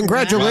friend.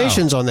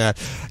 Congratulations on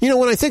that. You know,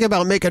 when I think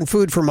about making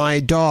food for my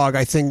dog,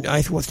 a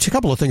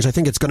couple of things. I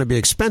think it's going to be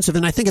expensive,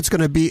 and I think it's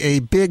going to be a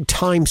big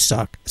time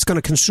suck. It's going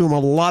to consume a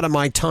lot of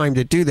my time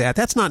to do that.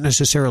 That's not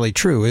necessarily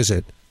true, is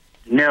it?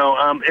 No,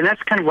 and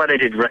that's kind of what I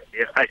did.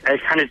 I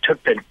kind of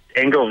took the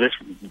angle of this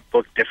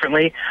book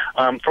differently.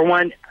 For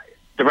one,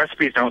 the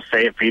recipes don't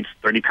say it feeds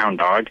 30-pound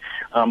dog.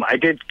 I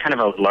did kind of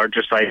a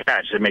larger size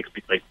batch that makes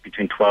like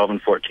between 12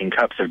 and 14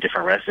 cups of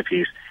different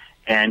recipes.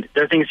 And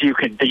there are things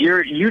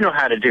you know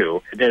how to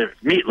do. The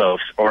meatloafs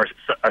or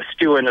a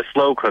stew in a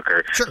slow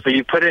cooker. Sure. So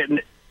you put it in,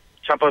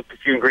 chop up a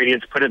few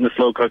ingredients, put it in the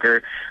slow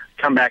cooker,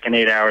 come back in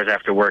 8 hours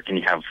after work, and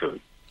you have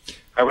food.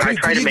 I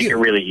try to make it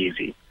really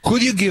easy.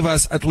 Could you give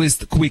us at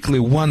least quickly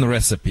one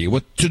recipe?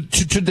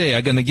 Today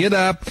I'm gonna get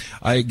up.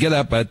 I get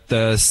up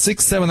at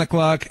 6, 7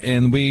 o'clock,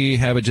 and we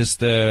have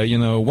just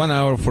 1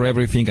 hour for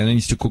everything, and I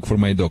need to cook for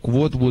my dog.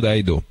 What would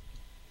I do?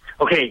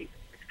 Okay,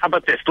 how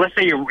about this? Let's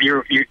say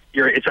you're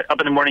it's up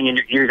in the morning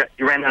and you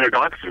ran out of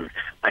dog food.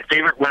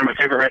 One of my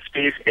favorite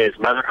recipes is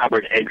Mother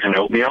Hubbard eggs and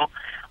oatmeal,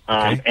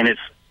 and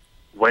it's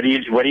what do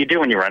you do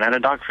when you run out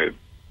of dog food?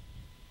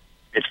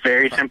 It's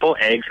very simple: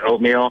 eggs,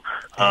 oatmeal,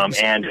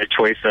 and a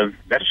choice of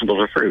vegetables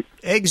or fruit.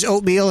 Eggs,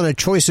 oatmeal, and a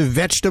choice of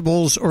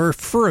vegetables or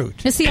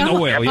fruit. Now, see,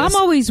 I'm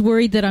always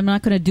worried that I'm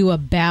not going to do a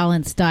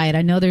balanced diet.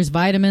 I know there's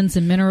vitamins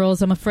and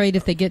minerals. I'm afraid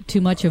if they get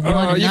too much of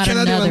one and not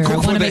another. Even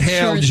cook for the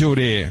hell,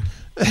 Judy.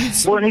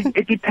 Well,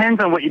 it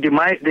depends on what you do.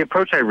 The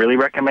approach I really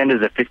recommend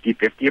is a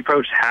 50-50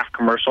 approach, half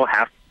commercial,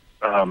 half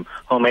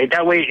homemade.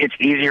 That way it's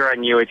easier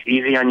on you, it's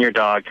easy on your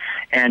dog,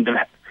 and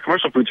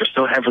commercial foods are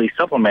so heavily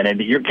supplemented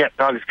that your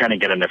dog is going to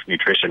get enough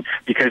nutrition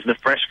because the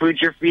fresh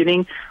foods you're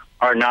feeding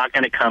are not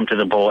going to come to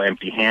the bowl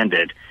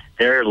empty-handed.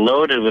 They're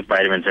loaded with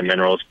vitamins and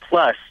minerals,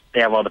 plus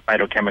they have all the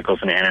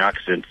phytochemicals and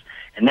antioxidants,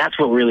 and that's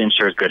what really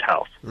ensures good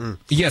health.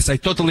 Yes, I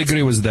totally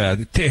agree with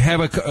that. To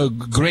have a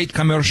great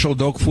commercial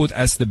dog food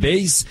as the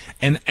base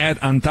and add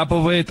on top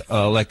of it,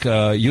 like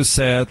you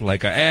said,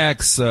 like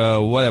eggs,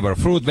 whatever,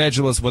 fruit,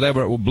 vegetables,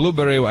 whatever,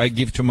 blueberry I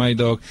give to my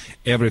dog,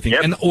 everything.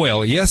 Yep. And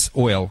oil, yes,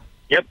 oil.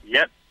 Yep.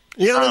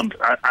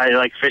 I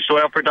like fish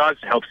oil for dogs.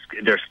 It helps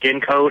their skin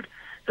and coat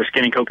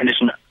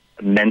condition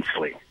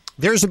immensely.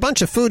 There's a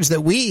bunch of foods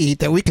that we eat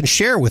that we can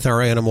share with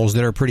our animals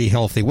that are pretty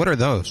healthy. What are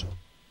those?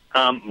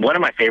 One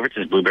of my favorites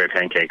is blueberry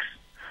pancakes.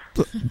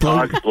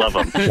 Dogs love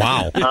them.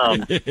 Wow.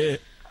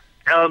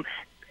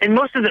 And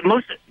most of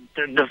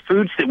the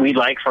foods that we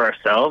like for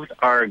ourselves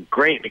are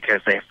great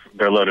because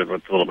they're loaded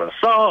with a little bit of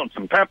salt,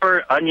 some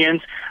pepper,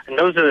 onions, and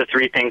those are the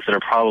three things that are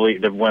probably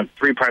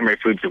three primary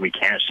foods that we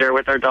can't share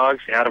with our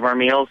dogs out of our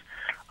meals.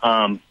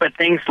 But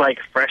things like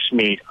fresh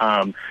meat,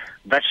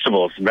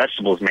 vegetables,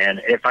 man.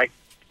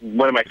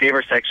 One of my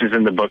favorite sections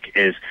in the book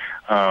is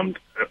all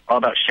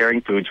about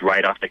sharing foods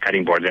right off the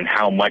cutting board and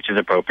how much is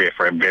appropriate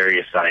for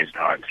various size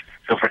dogs.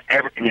 So for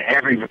every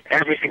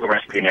single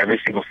recipe and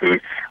every single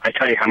food, I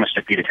tell you how much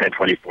to feed a 10,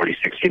 20, 40,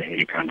 60, and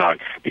 80-pound dog.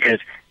 Because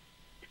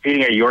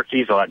feeding a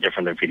Yorkie is a lot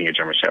different than feeding a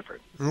German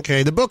Shepherd.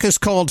 Okay, the book is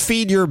called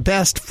Feed Your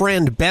Best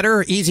Friend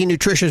Better, Easy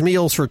Nutritious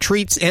Meals for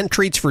Treats and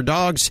Treats for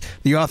Dogs.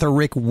 The author,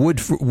 Rick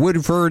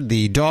Woodford,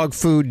 the dog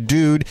food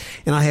dude.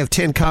 And I have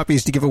 10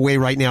 copies to give away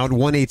right now at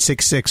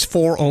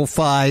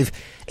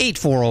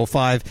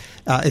 1-866-405-8405.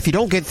 If you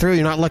don't get through,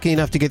 you're not lucky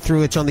enough to get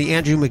through, it's on the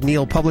Andrew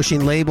McNeil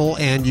Publishing label,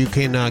 and you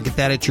can get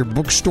that at your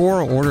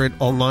bookstore or order it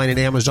online at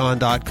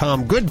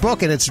Amazon.com. Good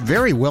book, and it's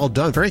very well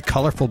done. Very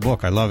colorful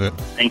book. I love it.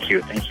 Thank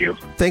you. Thank you.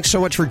 Thanks so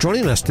much for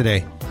joining us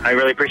today. I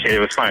really appreciate it.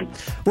 It was fun.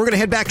 We're going to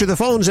head back to the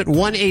phones at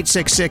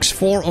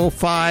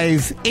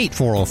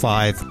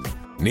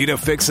 1-866-405-8405. Need a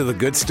fix of the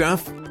good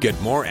stuff? Get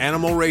more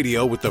Animal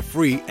Radio with the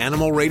free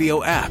Animal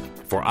Radio app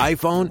for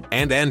iPhone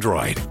and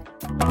Android.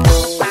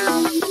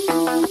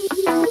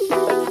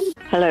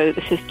 Hello,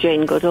 this is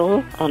Jane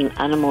Goodall on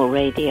Animal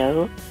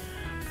Radio,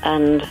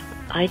 and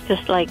I'd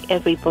just like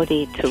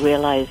everybody to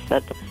realize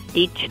that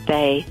each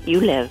day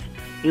you live,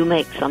 you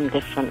make some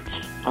difference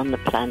on the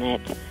planet,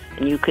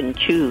 and you can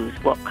choose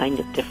what kind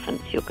of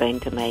difference you're going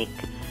to make.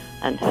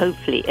 And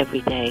hopefully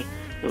every day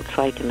you'll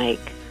try to make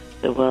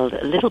the world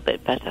a little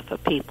bit better for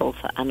people,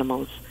 for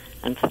animals,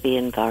 and for the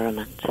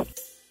environment.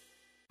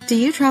 Do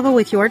you travel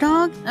with your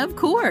dog? Of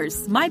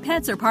course. My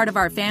pets are part of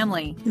our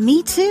family.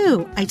 Me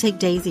too. I take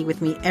Daisy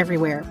with me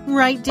everywhere.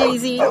 Right,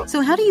 Daisy? So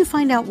how do you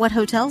find out what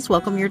hotels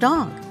welcome your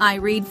dog? I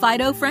read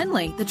Fido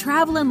Friendly, the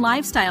travel and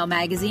lifestyle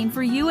magazine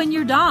for you and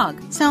your dog.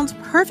 Sounds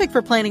perfect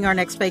for planning our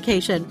next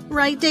vacation.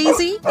 Right,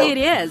 Daisy? It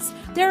is.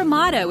 Their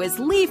motto is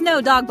leave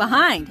no dog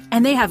behind,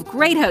 and they have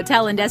great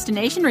hotel and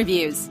destination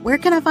reviews. Where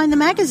can I find the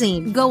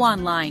magazine? Go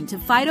online to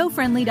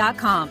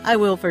FidoFriendly.com. I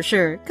will for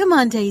sure. Come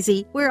on,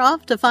 Daisy. We're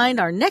off to find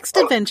our next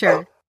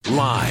adventure.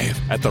 Live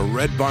at the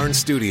Red Barn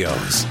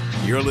Studios,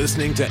 you're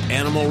listening to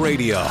Animal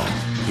Radio.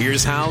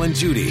 Here's Hal and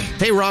Judy.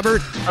 Hey,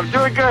 Robert. I'm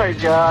doing good.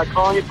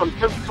 Calling you from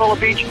Pensacola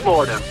Beach,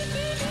 Florida.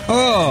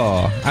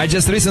 Oh, I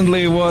just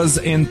recently was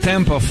in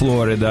Tampa,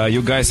 Florida.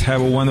 You guys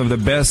have one of the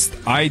best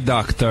eye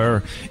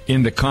doctor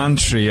in the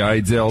country. I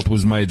dealt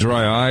with my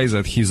dry eyes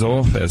at his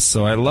office,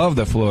 so I love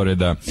the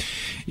Florida.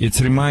 It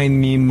reminds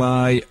me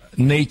my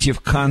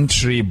native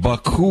country,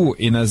 Baku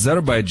in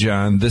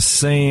Azerbaijan, the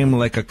same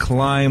like a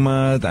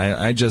climate.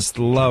 I just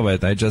love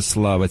it. I just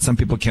love it. Some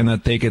people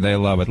cannot take it. I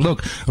love it.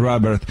 Look,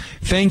 Robert,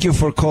 thank you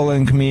for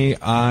calling me.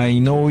 I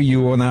know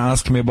you want to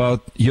ask me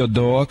about your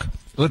dog.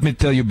 Let me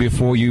tell you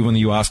before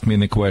you ask me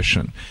the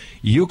question.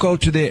 You call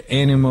to the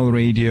Animal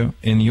Radio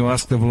and you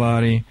ask the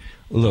Vladi,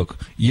 look,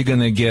 you're going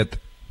to get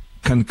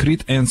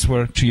concrete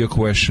answer to your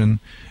question.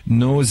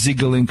 No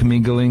ziggling,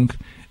 miggling.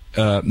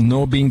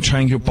 No being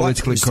trying to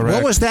politically correct.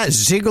 What was that?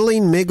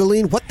 Ziggling,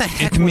 miggling? What the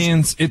heck? It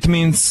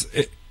means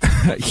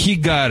he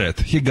got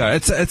it.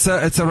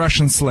 It's a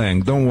Russian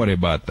slang. Don't worry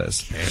about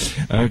this.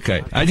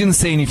 Okay. I didn't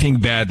say anything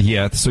bad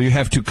yet, so you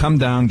have to come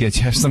down,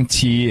 have some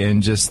tea,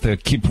 and just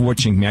keep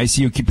watching me. I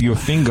see you keep your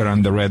finger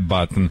on the red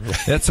button.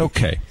 That's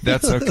okay.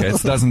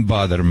 It doesn't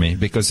bother me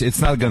because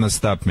it's not gonna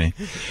stop me.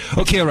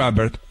 Okay,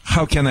 Robert,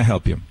 how can I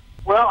help you?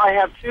 Well, I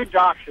have two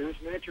dachshunds,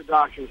 miniature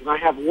dachshunds, and I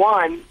have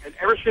one, and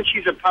ever since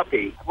she's a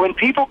puppy, when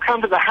people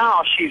come to the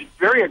house, she's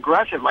very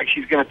aggressive, like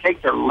she's going to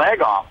take their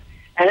leg off.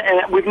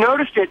 And we've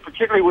noticed it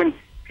particularly when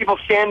people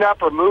stand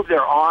up or move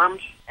their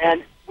arms,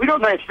 and we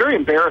don't know, it's very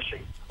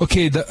embarrassing.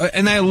 Okay,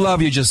 and I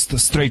love you just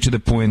straight to the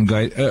point,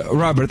 guy.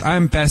 Robert,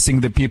 I'm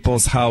passing the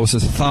people's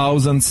houses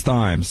thousands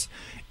times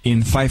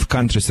in 5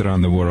 countries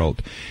around the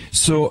world.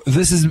 So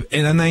this is,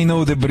 and I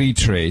know the breed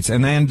traits,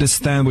 and I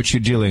understand what you're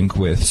dealing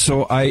with.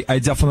 So I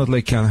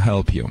definitely can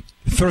help you.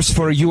 First,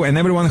 for you and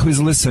everyone who is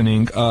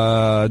listening,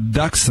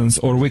 dachshunds,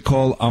 or we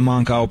call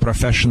among our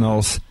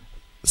professionals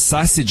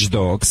sausage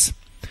dogs,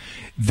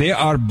 they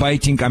are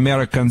biting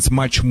Americans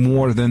much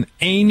more than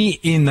any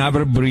in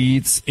other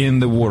breeds in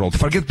the world.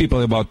 Forget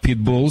people about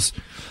pit bulls.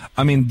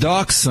 I mean,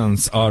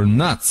 dachshunds are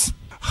nuts.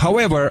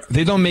 However,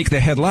 they don't make the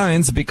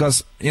headlines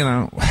because,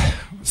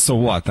 so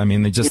what? I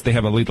mean, they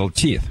have a little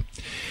teeth.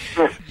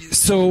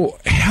 So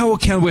how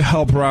can we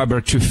help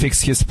Robert to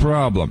fix his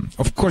problem?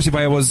 Of course, if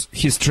I was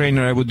his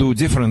trainer, I would do a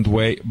different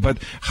way. But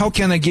how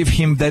can I give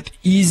him that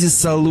easy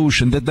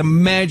solution, that the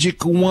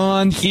magic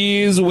wand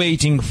he is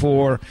waiting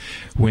for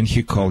when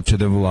he called to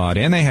the Vladi?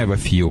 And I have a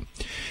few.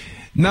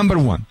 Number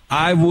one,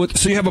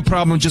 so you have a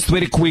problem, just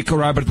very quick,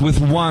 Robert,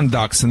 with one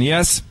dachshund,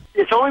 yes?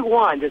 It's only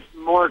one that's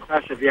more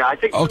aggressive, yeah. I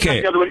think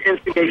the other one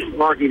instigation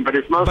barking, but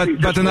it's mostly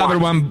But another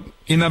one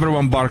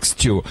barks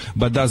too,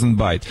 but doesn't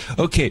bite.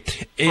 Okay,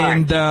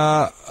 and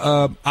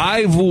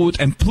I would,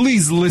 and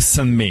please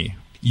listen me,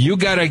 you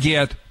gotta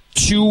get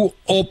 2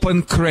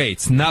 open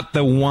crates, not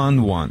the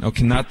one,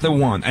 okay, not the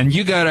one. And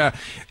you gotta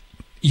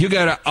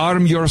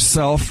arm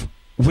yourself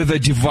with a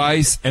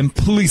device, and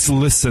please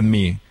listen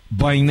me,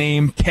 by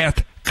name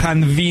Pet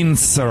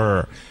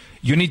Convincer.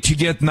 You need to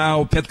get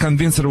now, Pet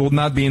Convincer will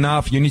not be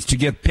enough. You need to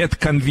get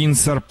Pet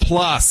Convincer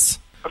Plus.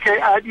 Okay,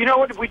 you know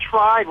what we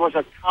tried was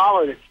a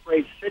collar that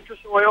sprayed citrus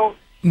oil.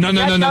 No.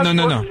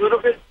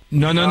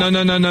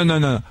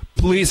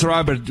 Please,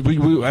 Robert,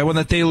 I want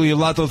to tell you a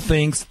lot of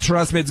things.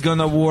 Trust me, it's going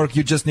to work.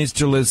 You just need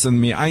to listen to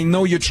me. I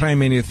know you try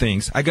many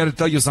things. I got to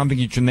tell you something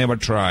that you never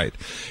tried.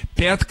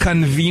 Pet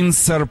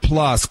Convincer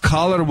Plus.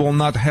 Color will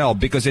not help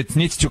because it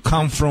needs to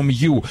come from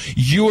you.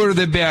 You're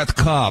the bad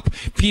cop.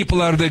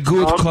 People are the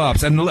good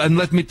cops. And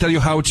let me tell you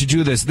how to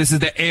do this. This is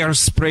the air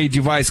spray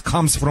device.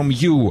 Comes from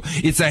you.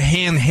 It's a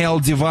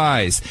handheld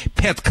device.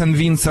 Pet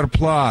Convincer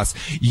Plus.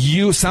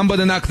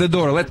 Somebody knock the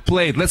door. Let's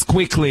play it. Let's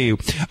quickly.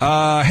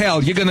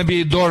 Hell, you're going to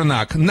be a door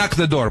knock. Knock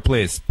the door,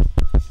 please.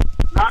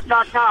 Knock,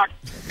 knock, knock.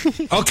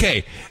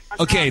 Okay,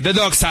 the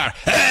dogs are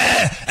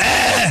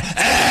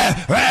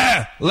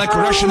like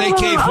Russian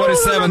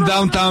AK-47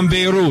 downtown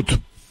Beirut.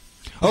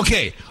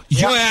 Okay,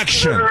 your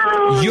action.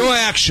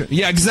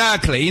 Yeah,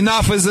 exactly.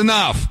 Enough is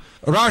enough.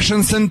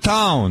 Russians in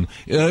town.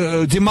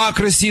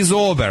 Democracy is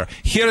over.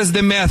 Here's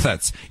the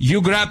methods.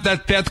 You grab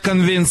that pet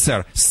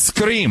convincer.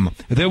 Scream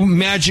the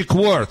magic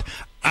word.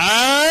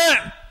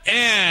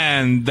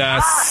 And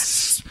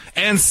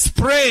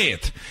spray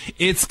it.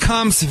 It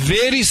comes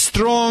very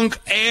strong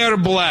air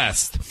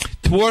blast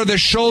toward the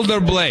shoulder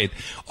blade.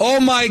 Oh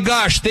my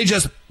gosh, they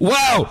just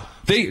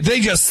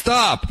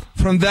stop.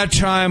 From that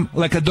time,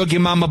 like a doggy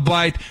mama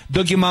bite,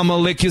 doggy mama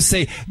lick, you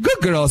say, good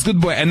girls, good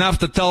boy. Enough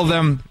to tell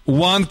them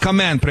one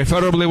command,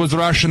 preferably with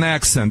Russian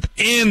accent.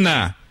 In.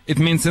 It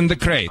means in the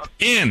crate.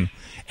 In.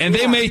 And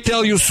they may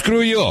tell you,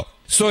 screw you.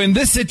 So in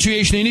this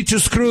situation, you need to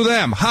screw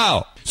them.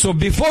 How? So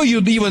before you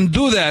even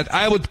do that,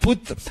 I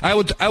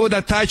would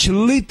attach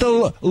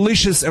little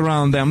leashes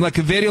around them, like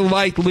a very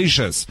light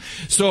leashes.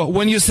 So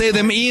when you say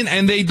them in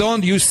and they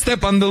don't, you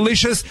step on the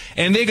leashes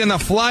and they're gonna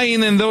fly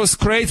in those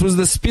crates with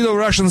the speed of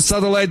Russian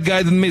satellite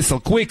guided missile.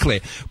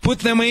 Quickly. Put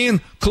them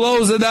in,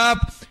 close it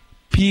up.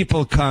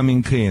 People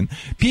coming in,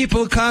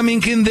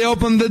 they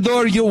open the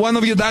door, one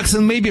of you ducks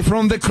and maybe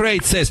from the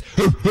crate says,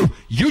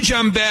 you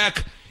jump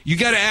back. You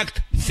gotta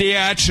act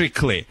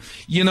theatrically.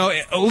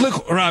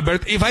 Look,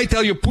 Robert, if I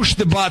tell you push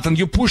the button,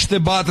 you push the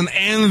button,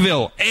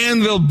 anvil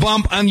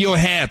bump on your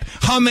head.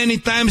 How many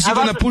times you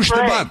gonna push the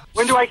button?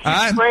 When do I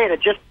spray it?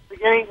 Just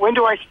beginning. When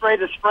do I spray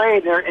the spray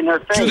in their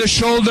face? To the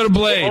shoulder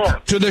blade. Yeah.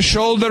 To the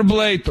shoulder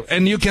blade.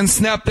 And you can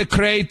snap the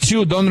crate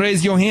too. Don't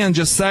raise your hand,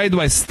 just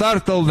sideways.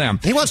 Startle them.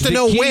 He wants to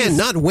know when,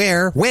 not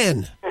where.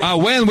 When?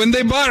 When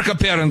they bark,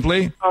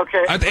 apparently.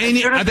 Okay. At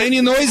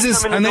any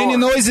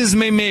noises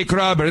may make,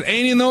 Robert.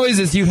 Any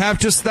noises, you have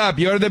to stop.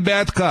 You're the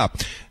bad cop.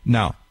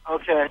 Now.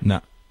 Okay.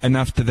 Now. And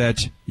after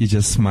that, you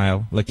just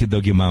smile like a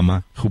doggy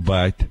mama who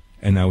bite,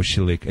 and now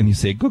she lick, and you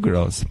say, "Good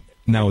girls."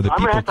 Now the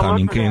people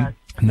coming in.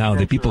 Now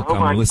the people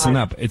coming. Listen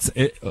up.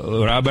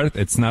 Robert.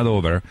 It's not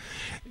over.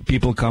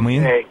 People come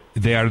in. Okay.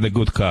 They are the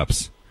good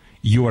cops.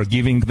 You are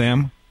giving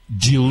them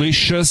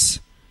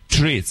delicious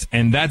treats,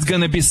 and that's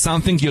gonna be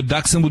something your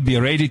dachshund would be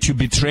ready to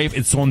betray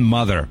its own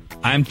mother.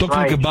 I'm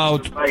talking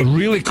about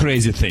really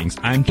crazy things.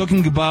 I'm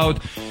talking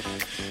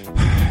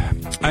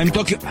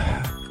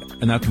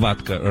not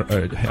vodka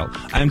or hell.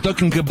 I'm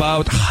talking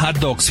about hot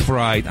dogs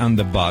fried on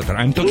the butter.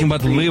 I'm talking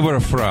about liver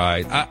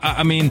fried.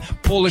 I mean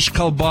Polish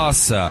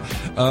kielbasa,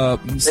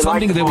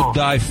 something they would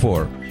die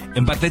for.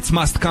 But that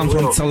must come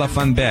from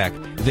cellophane bag.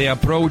 They're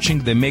approaching,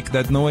 they make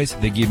that noise,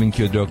 they're giving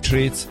you dog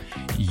treats.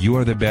 You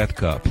are the bad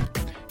cop.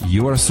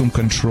 You assume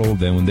control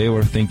them when they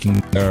were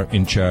thinking they're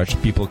in charge,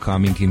 people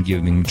coming and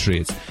giving them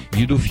treats.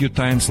 You do a few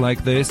times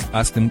like this,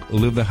 ask them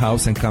leave the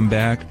house and come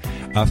back.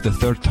 After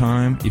third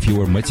time, if you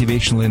were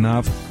motivational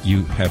enough,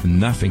 you have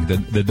nothing.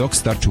 The dogs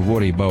start to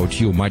worry about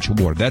you much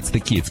more. That's the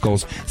key. It's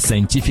called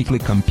scientifically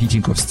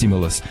competing of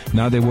stimulus.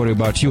 Now they worry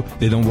about you.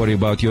 They don't worry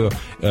about your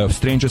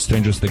strangers,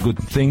 the good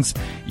things.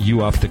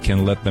 You after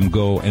can let them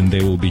go and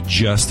they will be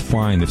just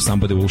fine. If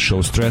somebody will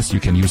show stress,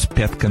 you can use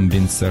Pet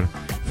Convincer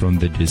from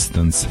the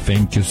distance.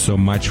 Thank you so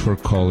much for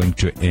calling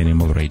to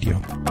Animal Radio.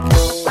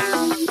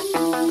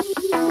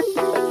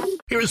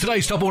 Here is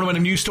today's Top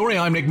Automotive News story.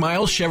 I'm Nick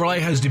Miles. Chevrolet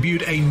has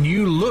debuted a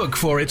new look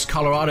for its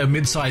Colorado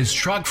midsize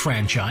truck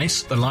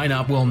franchise. The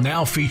lineup will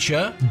now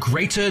feature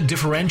greater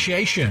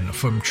differentiation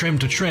from trim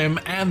to trim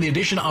and the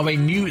addition of a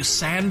new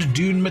sand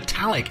dune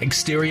metallic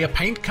exterior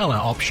paint color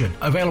option.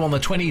 Available on the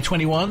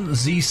 2021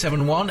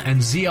 Z71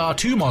 and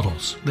ZR2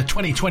 models. The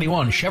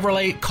 2021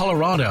 Chevrolet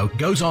Colorado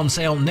goes on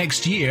sale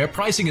next year.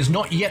 Pricing is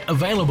not yet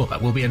available,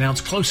 but will be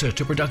announced closer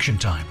to production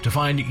time. To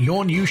find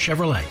your new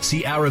Chevrolet,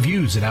 see our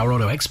reviews at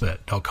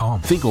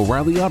ourautoexpert.com. Think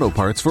O'Reilly Auto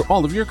Parts for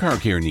all of your car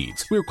care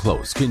needs. We're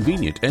close,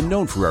 convenient, and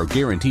known for our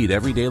guaranteed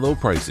everyday low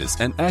prices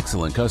and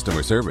excellent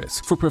customer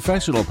service. For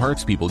professional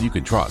parts people you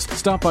can trust,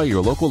 stop by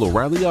your local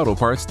O'Reilly Auto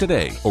Parts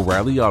today.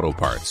 O'Reilly Auto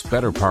Parts.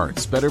 Better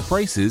parts, better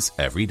prices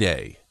every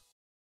day.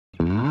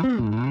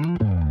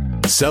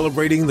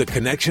 Celebrating the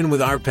connection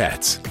with our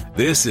pets.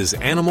 This is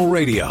Animal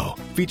Radio,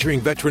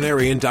 featuring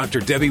veterinarian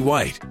Dr. Debbie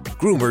White,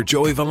 groomer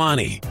Joey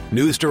Villani,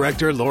 news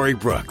director Lori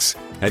Brooks.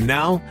 And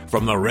now,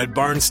 from the Red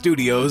Barn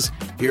Studios,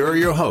 here are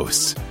your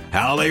hosts,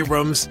 Hal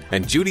Abrams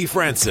and Judy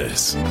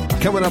Francis.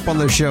 Coming up on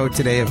the show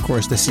today, of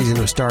course, the Season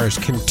of Stars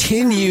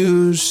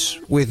continues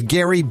with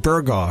Gary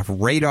Burghoff,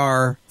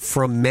 Radar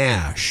from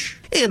MASH.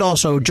 And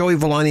also, Joey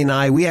Villani and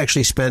I, we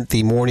actually spent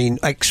the morning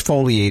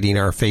exfoliating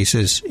our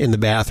faces in the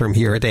bathroom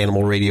here at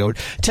Animal Radio,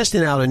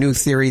 testing out a new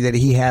theory that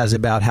he has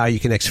about how you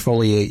can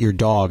exfoliate your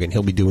dog, and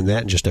he'll be doing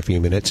that in just a few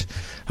minutes.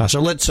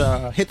 So let's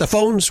hit the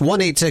phones,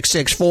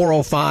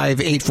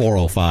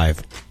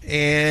 1-866-405-8405.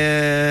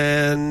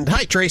 And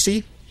hi,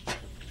 Tracy.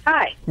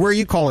 Hi. Where are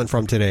you calling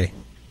from today?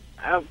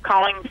 I'm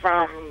calling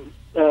from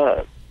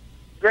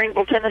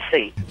Greenville,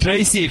 Tennessee.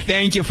 Tracy,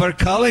 thank you for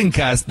calling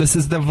us. This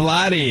is the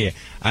Vladi.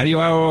 Are you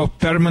our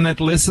permanent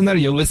listener?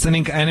 You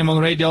listening to Animal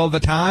Radio all the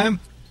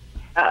time?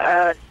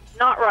 Not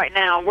right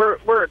now.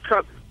 We're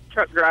truck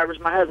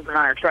drivers. My husband and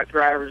I are truck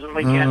drivers, and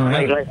we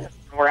generally listen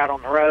when we're out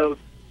on the road.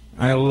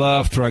 I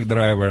love truck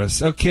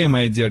drivers. Okay,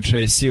 my dear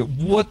Tracy,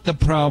 what the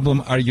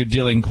problem are you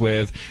dealing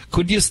with?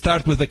 Could you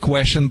start with a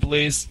question,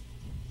 please?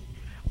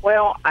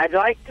 Well, I'd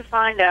like to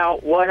find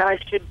out what I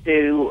should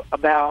do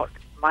about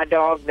my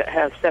dog that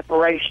has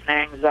separation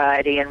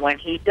anxiety, and when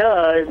he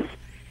does,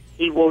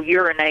 he will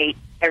urinate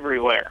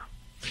everywhere.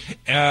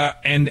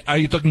 And are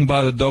you talking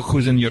about a dog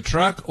who's in your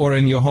truck or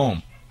in your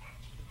home?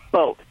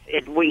 Both.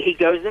 He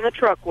goes in the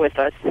truck with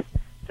us,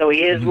 so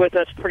he is with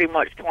us pretty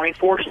much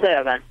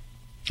 24/7.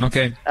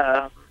 Okay.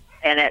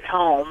 And at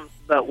home,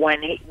 but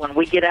when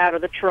we get out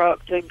of the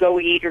truck to go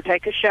eat or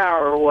take a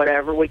shower or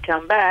whatever, we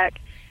come back,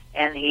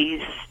 and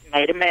he's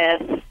made a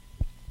mess.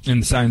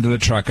 Inside of the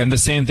truck. And the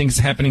same thing's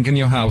happening in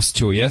your house,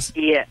 too, yes?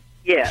 Yeah,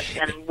 yes.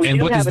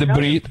 And what is the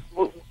breed?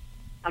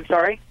 I'm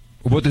sorry?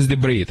 What is the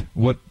breed?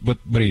 What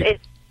breed?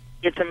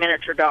 It's a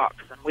miniature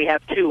dachshund. We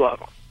have 2 of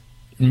them.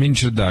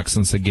 Miniature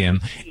dachshunds again.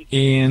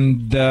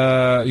 And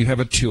you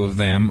have 2 of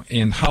them.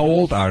 And how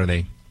old are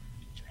they?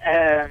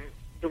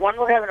 The one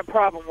we're having a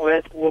problem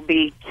with will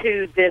be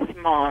 2 this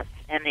month,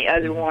 and the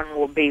other one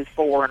will be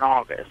 4 in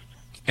August.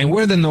 And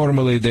where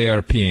normally they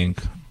are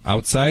peeing?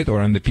 Outside or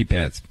on the pee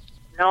pads?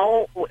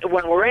 No,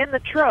 when we're in the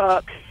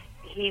truck,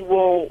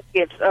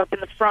 it's up in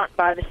the front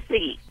by the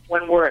seat.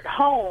 When we're at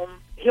home,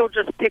 he'll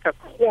just pick a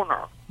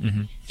corner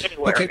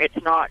anywhere. Okay.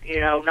 It's not,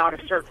 not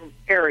a certain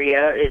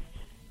area. It's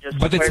just.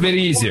 But it's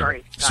very easy.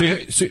 So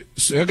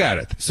you got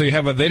it. So you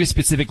have a very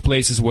specific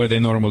places where they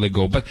normally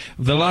go. But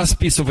the last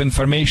piece of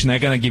information, I'm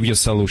gonna give you a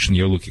solution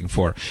you're looking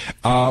for.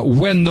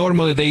 When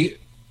normally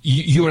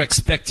you're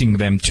expecting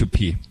them to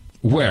pee,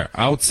 where?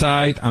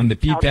 Outside, on the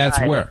pee pads,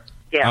 where?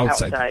 Yeah,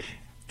 outside.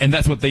 And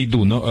that's what they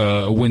do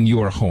when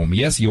you are home,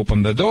 yes? You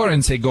open the door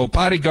and say, go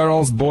potty,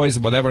 girls, boys,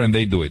 whatever, and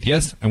they do it,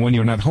 yes? And when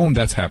you're not home,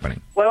 that's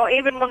happening. Well,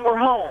 even when we're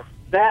home,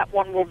 that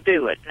one will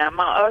do it. Now,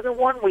 my other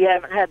one, we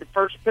haven't had the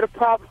first bit of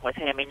problem with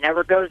him. He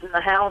never goes in the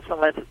house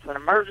unless it's an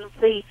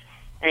emergency,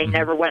 and he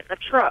never went in the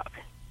truck.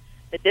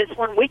 But this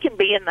one, we can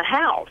be in the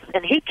house,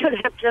 and he could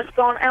have just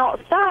gone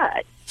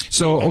outside.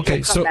 So,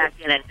 okay, come back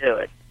in and do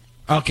it.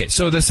 Okay,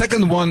 so the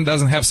second one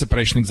doesn't have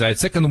separation anxiety.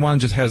 Second one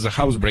just has a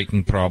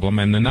housebreaking problem,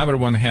 and another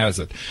one has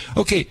it.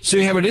 Okay, so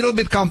you have a little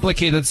bit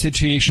complicated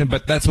situation,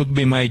 but that would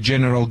be my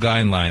general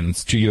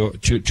guidelines to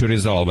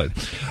resolve it.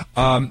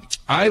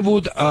 I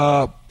would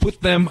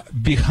put them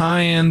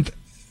behind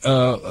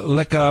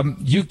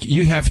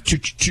you have to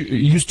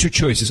use 2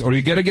 choices, or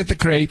you gotta get the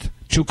crate,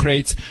 2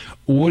 crates,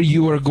 or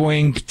you are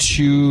going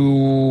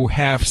to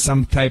have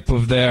some type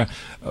of the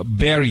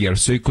barrier,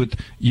 so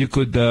you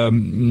could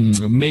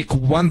make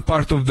one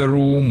part of the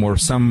room or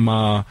some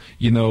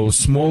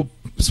small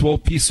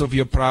piece of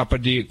your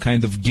property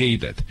kind of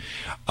gated.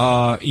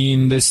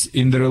 In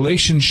the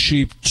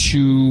relationship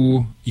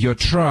to your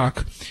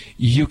truck,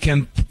 you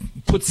can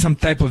put some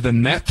type of the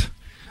net.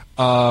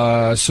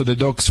 So the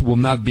dogs will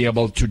not be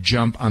able to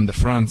jump on the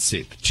front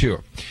seat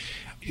too.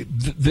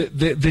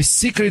 The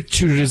secret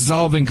to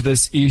resolving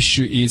this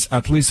issue is,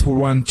 at least for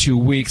 1-2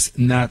 weeks,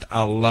 not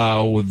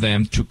allow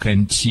them to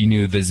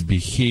continue this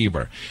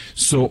behavior.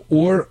 So,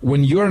 or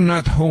when you're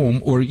not home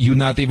or you're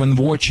not even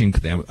watching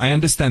them, I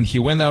understand he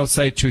went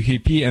outside to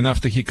pee, and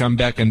after he come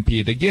back and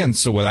pee it again.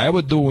 So what I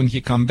would do when he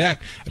come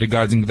back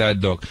regarding that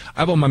dog,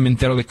 I will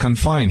momentarily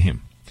confine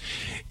him,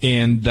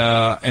 and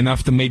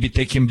after maybe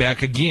take him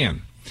back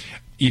again.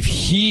 If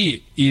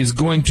he is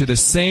going to the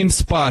same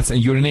spots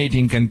and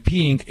urinating and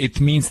peeing,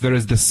 it means there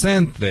is the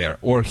scent there,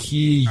 or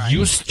he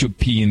used to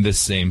pee in the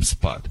same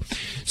spot.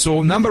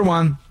 So number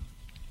 1,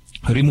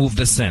 remove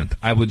the scent.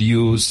 I would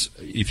use,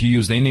 if you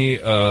use any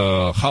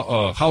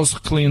house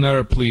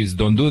cleaner, please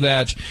don't do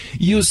that.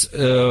 Use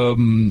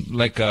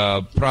like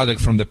a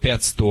product from the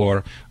pet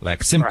store,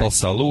 like Simple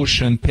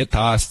Solution,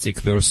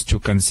 Petastic. Those 2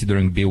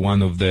 considering be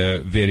one of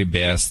the very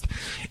best.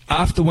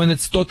 After, when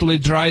it's totally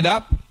dried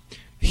up,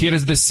 here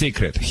is the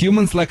secret.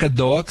 Humans, like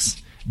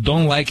dogs,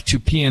 don't like to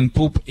pee and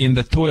poop in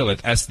the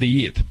toilet as they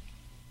eat.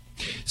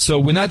 So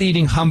we're not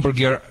eating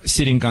hamburger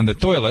sitting on the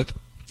toilet.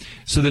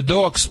 So the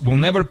dogs will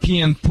never pee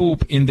and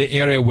poop in the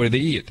area where they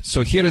eat.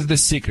 So here is the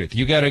secret.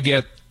 You got to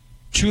get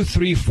 2,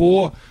 3,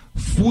 4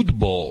 food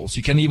bowls.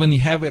 You can even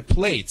have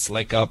plates,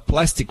 like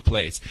plastic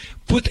plates.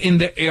 Put in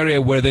the area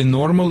where they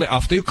normally,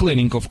 after your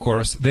cleaning, of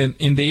course, then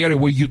in the area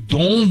where you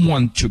don't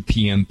want to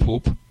pee and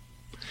poop.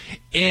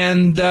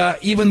 And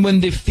even when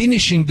they're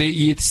finishing the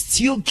eat,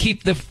 still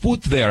keep the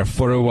food there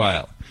for a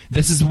while.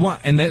 This is one,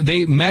 and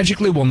they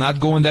magically will not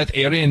go in that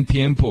area and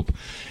pee and poop.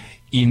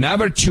 In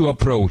other two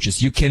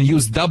approaches, you can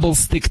use double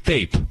stick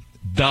tape.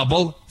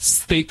 Double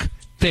stick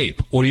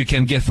tape. Or you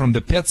can get from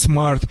the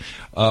PetSmart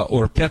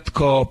or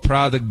Petco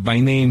product by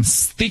name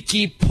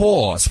Sticky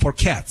Paws for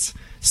cats.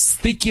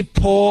 Sticky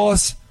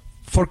Paws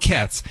for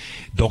cats.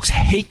 Dogs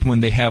hate when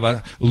they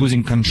have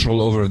losing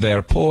control over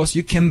their paws.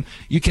 You can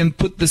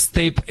put this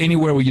tape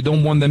anywhere where you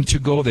don't want them to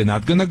go. They're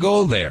not going to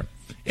go there.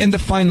 And the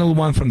final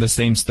one from the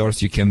same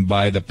stores, you can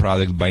buy the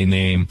product by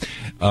name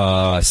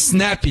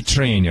Snappy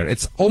Trainer.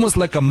 It's almost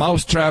like a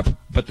mousetrap,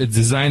 but it's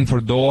designed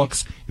for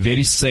dogs.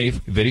 Very safe,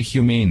 very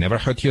humane, never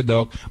hurt your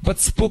dog, but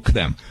spook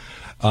them.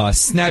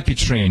 Snappy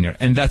Trainer,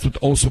 and that would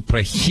also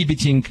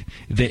prohibiting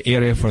the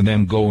area for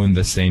them go in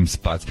the same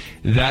spots.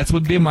 That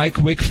would be my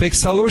quick fix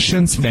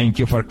solutions. Thank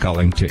you for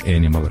calling to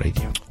Animal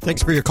Radio.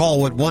 Thanks for your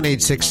call at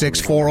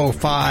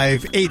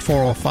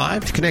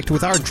 1-866-405-8405 to connect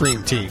with our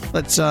dream team.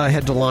 Let's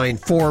head to line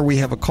 4. We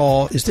have a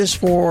call. Is this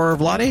for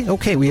Vlade?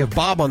 Okay, we have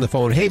Bob on the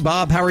phone. Hey,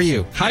 Bob, how are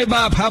you? Hi,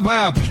 Bob. How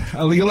Bob?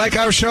 You like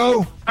our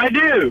show? I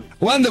do.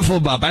 Wonderful,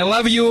 Bob. I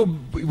love you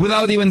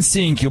without even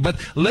seeing you. But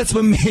let's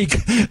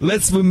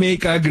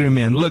make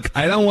agreement. Look,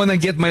 I don't want to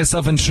get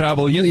myself in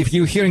trouble. If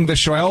you're hearing the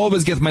show, I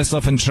always get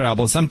myself in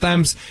trouble.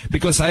 Sometimes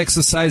because I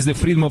exercise the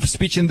freedom of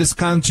speech in this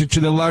country to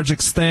the large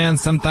extent.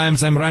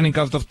 Sometimes I'm running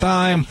out of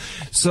time.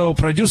 So,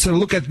 producer,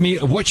 look at me.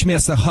 Watch me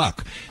as a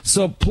hawk.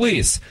 So,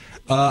 please,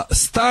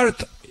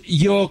 start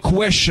your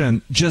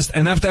question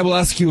and after I will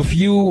ask you a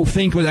few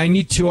things that I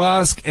need to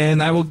ask,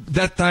 and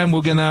that time we're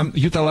gonna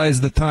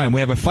utilize the time. We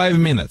have 5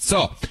 minutes.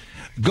 So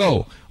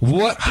go.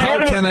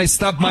 How can I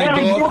stop my dog?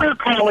 I have a border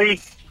collie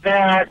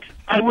that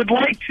I would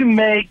like to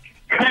make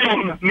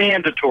come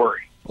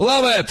mandatory.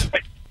 Love it.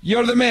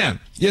 You're the man.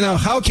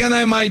 How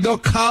can my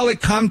dog collie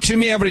come to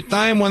me every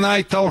time when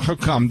I tell her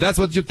come? That's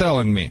what you're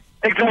telling me.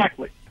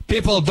 Exactly.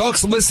 People,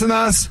 dogs listen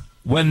us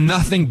when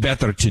nothing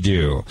better to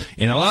do.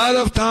 And a lot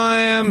of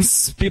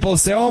times people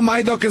say, oh,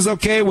 my dog is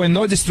okay when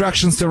no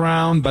distractions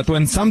around, but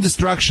when some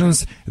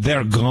distractions,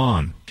 they're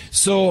gone.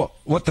 So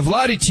what the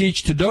Vladi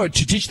teach the dog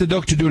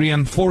to do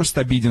reinforced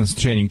obedience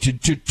training,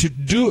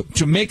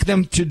 to make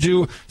them to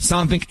do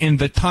something in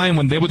the time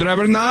when they would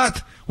rather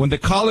not, when the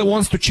collie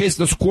wants to chase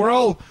the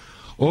squirrel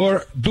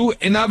or do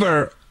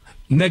another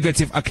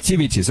negative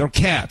activities, or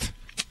cat,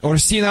 or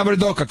see another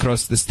dog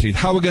across the street.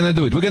 How are we going to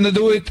do it? We're going to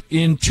do it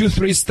in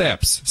 2-3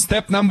 steps.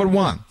 Step number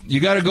 1, you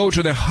got to go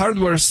to the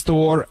hardware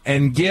store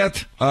and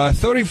get a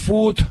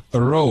 30-foot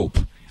rope,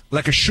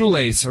 like a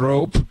shoelace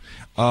rope,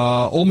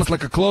 almost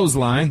like a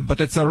clothesline, but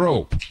it's a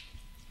rope.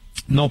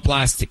 No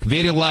plastic,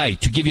 very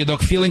light, to give your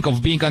dog feeling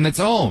of being on its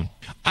own.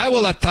 I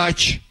will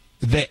attach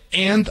the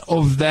end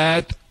of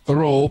that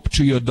rope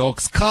to your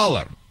dog's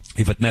collar.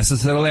 If it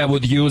necessarily, I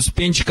would use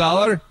pinch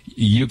collar.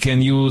 You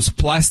can use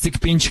plastic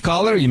pinch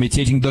collar,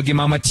 imitating doggy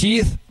mama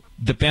teeth.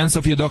 Depends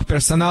on your dog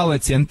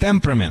personality and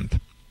temperament.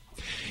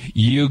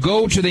 You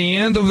go to the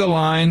end of the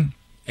line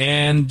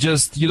and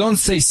you don't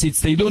say sit,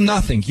 stay, do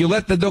nothing. You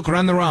let the dog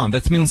run around.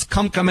 That means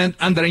come command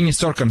under any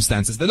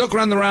circumstances. The dog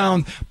run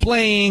around,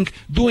 playing,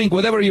 doing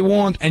whatever you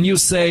want, and you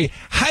say,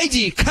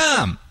 Heidi,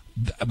 come.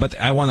 But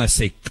I want to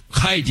say,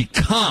 Heidi,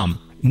 come.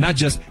 Not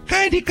just,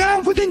 Heidi,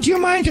 come, wouldn't you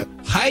mind?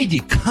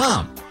 Heidi,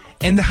 come.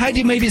 And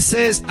Heidi maybe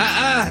says,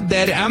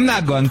 Daddy, I'm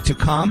not going to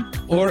come.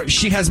 Or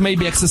she has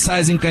maybe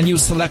exercising a new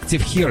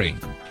selective hearing.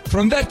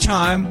 From that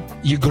time,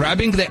 you're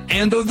grabbing the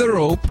end of the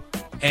rope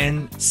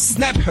and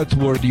snap her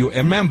toward you.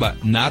 Remember,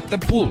 not the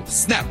pull.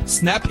 Snap.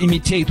 Snap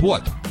imitate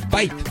what?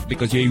 Bite,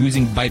 because you're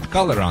using bite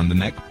collar around the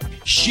neck.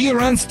 She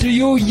runs to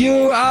you.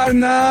 You are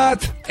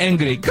not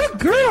angry. Good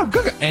girl.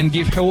 Good. And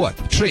give her what?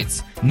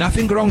 Treats.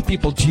 Nothing wrong,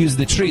 people, to use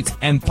the treats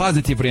and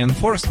positive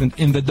reinforcement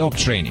in the dog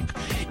training.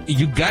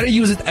 You gotta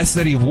use it as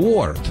a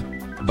reward,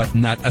 but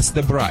not as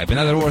the bribe. In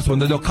other words, when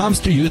the dog comes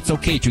to you, it's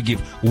okay to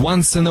give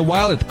once in a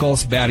while. It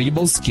calls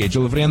variable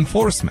schedule of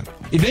reinforcement.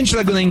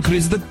 Eventually, I'm going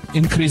to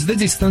increase the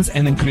distance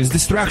and increase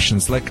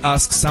distractions. Like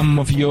ask some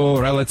of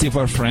your relative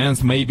or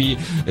friends, maybe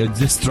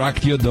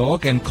distract your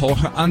dog and call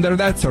her under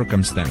that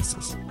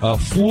circumstances. A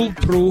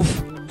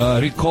foolproof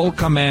recall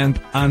command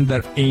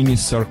under any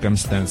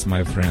circumstance,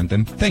 my friend.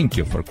 And thank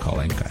you for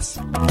calling us.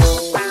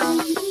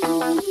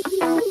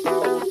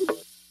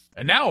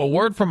 And now a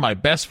word from my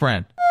best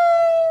friend.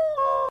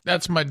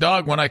 That's my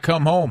dog when I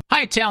come home.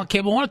 Hi, Talent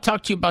Cable. I want to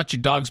talk to you about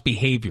your dog's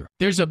behavior.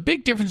 There's a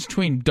big difference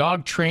between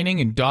dog training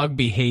and dog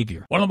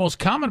behavior. One of the most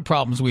common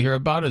problems we hear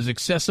about is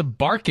excessive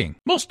barking.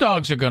 Most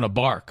dogs are going to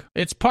bark.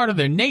 It's part of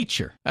their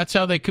nature. That's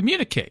how they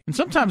communicate. And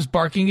sometimes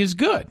barking is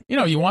good.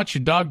 You want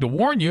your dog to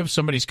warn you if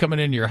somebody's coming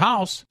into your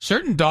house.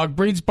 Certain dog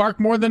breeds bark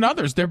more than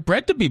others. They're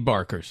bred to be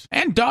barkers.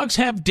 And dogs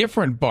have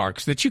different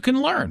barks that you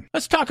can learn.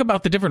 Let's talk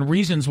about the different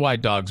reasons why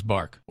dogs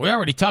bark. We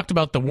already talked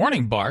about the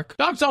warning bark.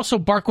 Dogs also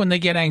bark when they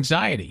get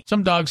anxiety.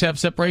 Some dogs have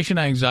separation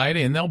anxiety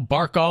anxiety, and they'll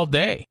bark all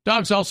day.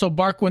 Dogs also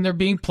bark when they're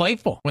being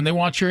playful, when they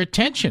want your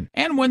attention,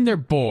 and when they're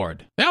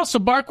bored. They also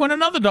bark when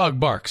another dog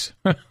barks.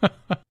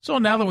 So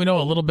now that we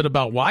know a little bit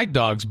about why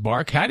dogs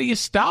bark, how do you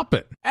stop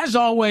it? As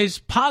always,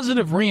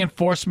 positive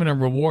reinforcement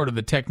and reward are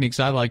the techniques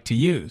I like to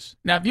use.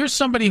 Now, if you're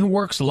somebody who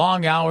works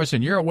long hours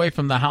and you're away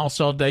from the house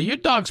all day, your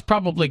dog's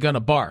probably going to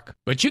bark.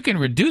 But you can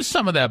reduce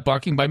some of that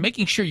barking by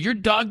making sure your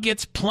dog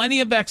gets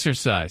plenty of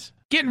exercise.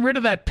 Getting rid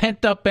of that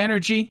pent-up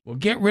energy will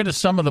get rid of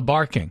some of the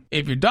barking.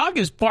 If your dog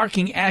is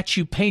barking at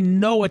you, pay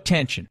no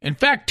attention. In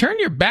fact, turn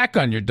your back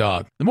on your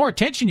dog. The more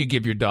attention you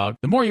give your dog,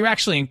 the more you're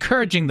actually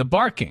encouraging the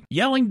barking.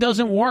 Yelling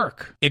doesn't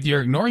work. If you're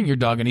ignoring your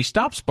dog and he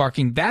stops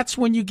barking, that's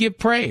when you give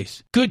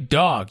praise. Good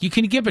dog. You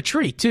can give a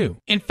treat, too.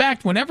 In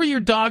fact, whenever your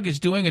dog is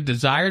doing a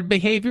desired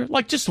behavior,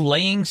 like just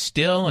laying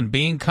still and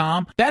being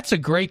calm, that's a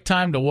great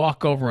time to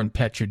walk over and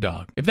pet your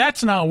dog. If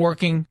that's not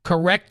working,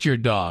 correct your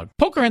dog.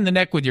 Poke her in the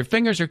neck with your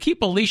fingers or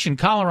keep a leash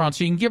and collar on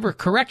so you can give her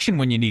correction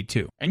when you need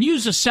to. And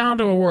use the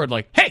sound of a word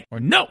like hey or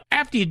no.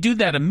 After you do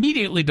that,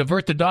 immediately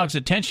divert the dog's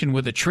attention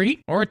with a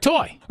treat or a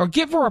toy. Or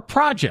give her a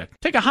project.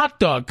 Take a hot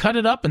dog, cut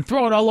it up, and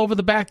throw it all over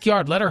the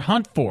backyard. Let her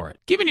hunt for it.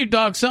 Giving your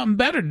dog something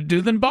better to do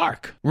than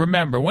bark.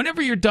 Remember,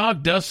 whenever your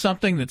dog does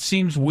something that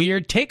seems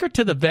weird, take her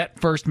to the vet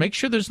first. Make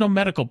sure there's no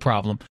medical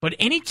problem. But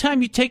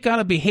anytime you take on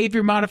a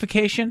behavior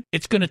modification,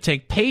 it's going to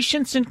take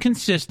patience and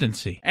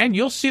consistency. And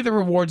you'll see the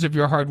rewards of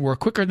your hard work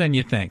quicker than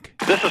you think.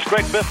 This is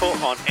Greg Biffle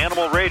on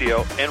Animal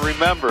Radio, and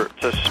remember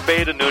to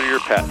spay and neuter your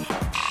pets.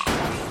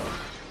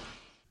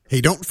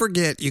 Hey, don't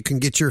forget you can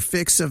get your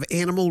fix of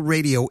Animal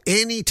Radio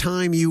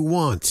anytime you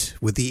want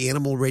with the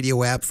Animal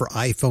Radio app for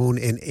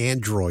iPhone and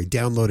Android.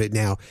 Download it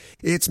now.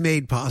 It's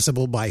made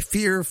possible by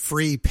Fear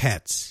Free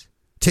Pets,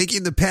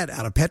 taking the pet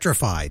out of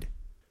petrified.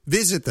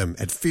 Visit them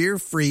at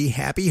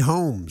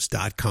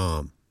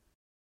fearfreehappyhomes.com.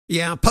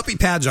 Yeah, puppy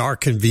pads are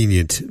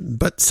convenient,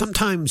 but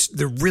sometimes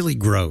they're really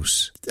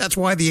gross. That's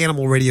why the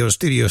Animal Radio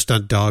studio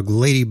stunt dog,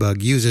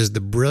 Ladybug, uses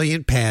the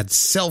Brilliant Pad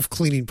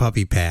self-cleaning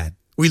puppy pad.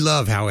 We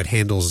love how it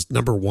handles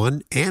number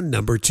 1 and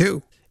number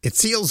 2. It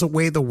seals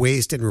away the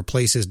waste and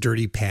replaces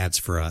dirty pads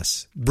for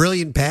us.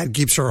 Brilliant Pad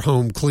keeps our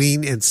home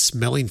clean and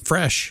smelling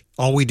fresh.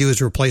 All we do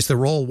is replace the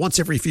roll once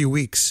every few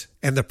weeks,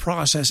 and the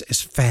process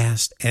is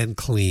fast and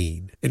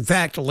clean. In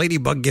fact,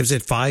 Ladybug gives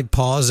it 5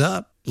 paws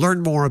up.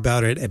 Learn more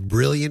about it at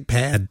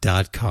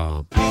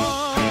brilliantpad.com.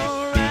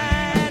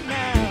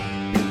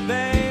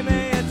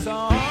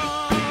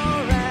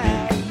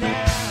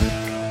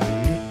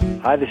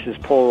 Hi, this is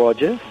Paul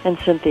Rogers. And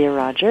Cynthia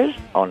Rogers.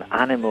 On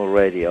Animal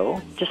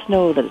Radio. Just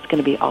know that it's going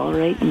to be all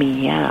right,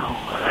 meow.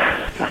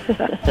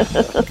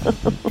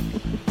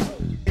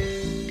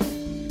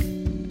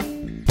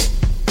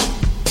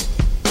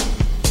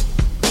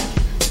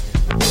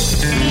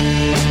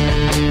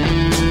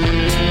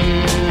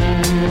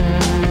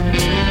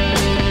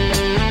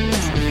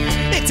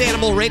 It's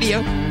Animal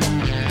Radio,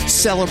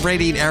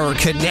 celebrating our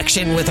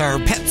connection with our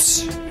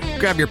pets.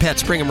 Grab your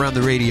pets, bring them around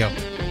the radio.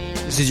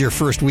 This is your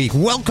first week.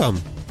 Welcome.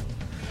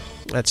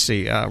 Let's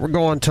see. We're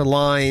going to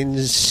line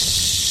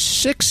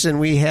 6,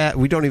 and we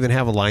don't even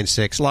have a line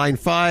 6. Line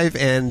 5,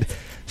 and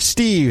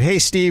Steve. Hey,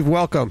 Steve.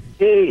 Welcome.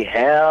 Hey,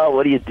 Hal.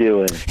 What are you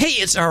doing?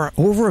 Hey, it's our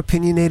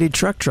over-opinionated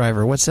truck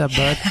driver. What's up,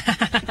 bud?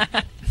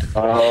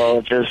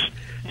 Oh, just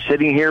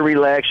sitting here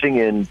relaxing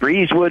in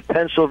Breezewood,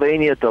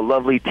 Pennsylvania at the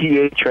lovely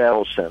TA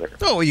Travel Center.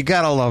 Oh, you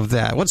got to love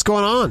that. What's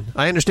going on?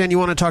 I understand you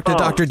want to talk to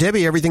Dr.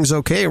 Debbie. Everything's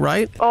okay,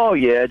 right? Oh,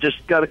 yeah.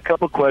 Just got a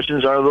couple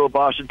questions. Our little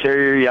Boston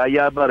Terrier,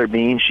 Yaya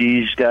Butterbean,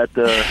 she's got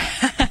to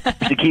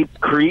keep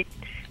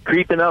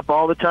creeping up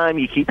all the time.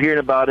 You keep hearing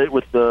about it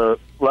with the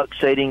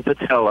luxating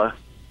patella.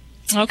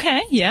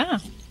 Okay, yeah.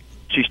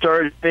 She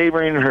started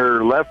favoring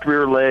her left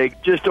rear leg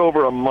just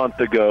over a month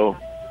ago.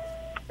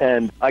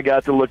 And I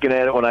got to looking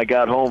at it when I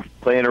got home,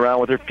 playing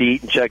around with her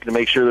feet and checking to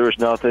make sure there was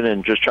nothing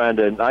and just trying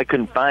to, I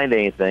couldn't find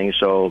anything,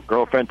 so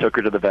girlfriend took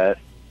her to the vet.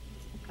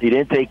 He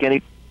didn't take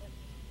any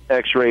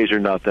x-rays or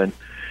nothing,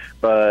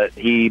 but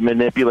he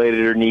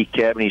manipulated her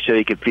kneecap and he said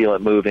he could feel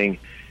it moving.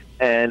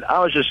 And I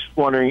was just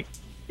wondering,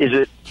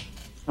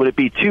 would it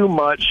be too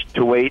much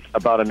to wait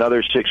about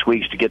another 6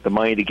 weeks to get the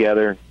money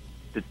together?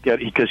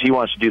 Because he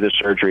wants to do the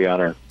surgery on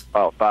her,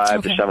 about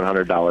 $500 to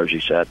 $700, he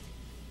said.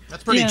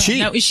 That's pretty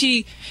cheap. Now,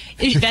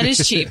 that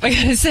is cheap. I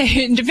gotta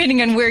say,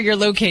 depending on where you're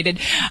located,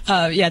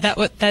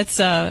 that's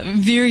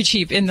very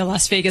cheap in the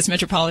Las Vegas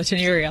metropolitan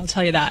area. I'll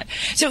tell you that.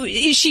 So,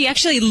 is she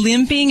actually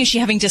limping? Is she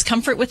having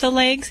discomfort with the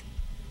legs?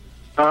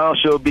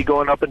 She'll be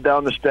going up and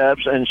down the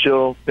steps, and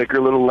she'll pick her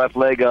little left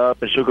leg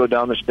up, and she'll go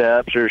down the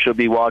steps, or she'll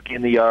be walking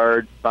in the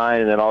yard,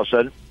 fine, and then all of a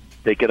sudden,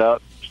 pick it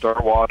up,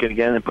 start walking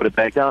again, and put it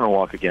back down and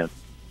walk again.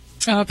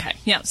 Okay,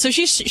 yeah. So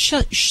she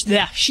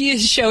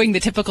is showing the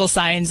typical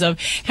signs of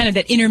kind of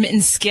that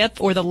intermittent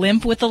skip or the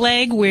limp with the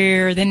leg,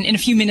 where then in a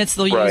few minutes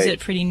they'll use it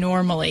pretty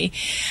normally.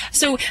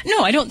 So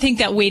no, I don't think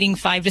that waiting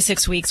 5 to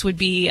 6 weeks would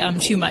be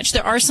too much.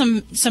 There are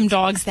some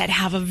dogs that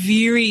have a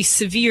very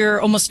severe,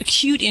 almost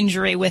acute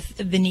injury with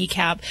the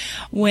kneecap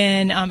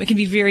when it can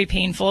be very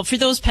painful. For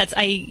those pets,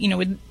 I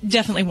would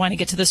definitely want to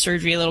get to the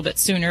surgery a little bit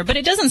sooner. But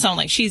it doesn't sound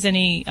like she's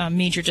any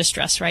major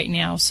distress right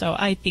now, so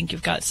I think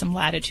you've got some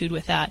latitude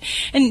with that.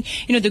 And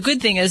the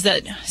good thing is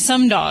that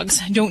some dogs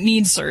don't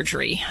need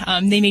surgery.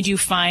 They may do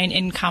fine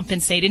and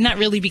compensate and not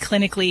really be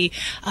clinically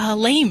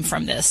lame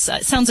from this.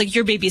 It sounds like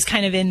your baby's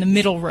kind of in the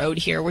middle road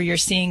here, where you're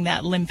seeing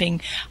that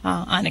limping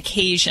on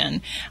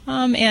occasion.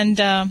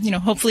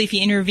 Hopefully if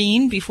you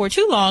intervene before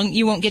too long,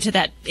 you won't get to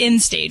that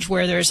end stage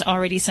where there's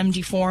already some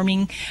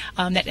deforming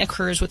that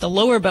occurs with the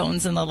lower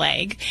bones in the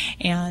leg,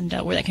 and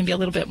where that can be a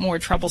little bit more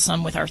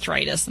troublesome with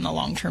arthritis in the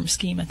long-term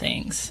scheme of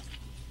things.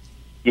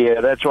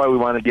 Yeah, that's why we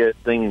want to get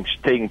things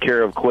taken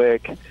care of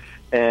quick.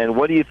 And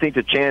what do you think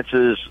the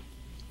chances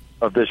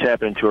of this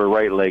happening to her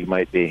right leg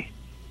might be?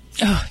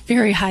 Oh,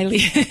 very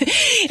highly.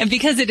 And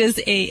because it is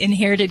a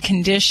inherited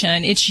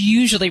condition, it's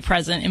usually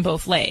present in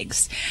both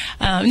legs.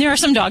 There are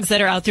some dogs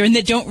that are out there and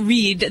that don't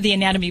read the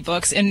anatomy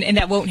books, and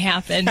that won't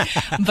happen.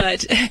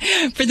 But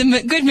for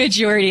the good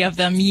majority of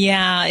them,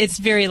 yeah, it's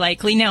very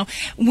likely. Now,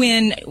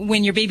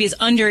 when your baby is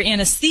under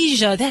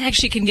anesthesia, that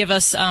actually can give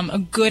us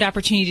a good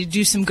opportunity to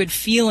do some good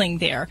feeling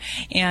there.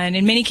 And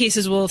in many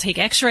cases, we'll take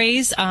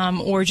x-rays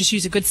or just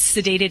use a good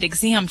sedated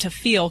exam to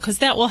feel, because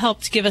that will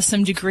help to give us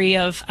some degree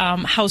of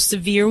how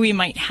severe we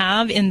might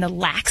have in the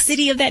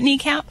laxity of that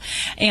kneecap,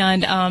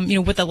 and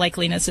what the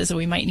likeliness is that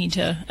we might need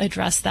to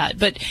address that.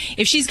 But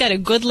if she's got a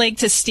good leg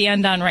to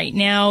stand on right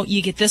now,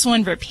 you get this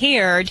one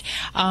repaired,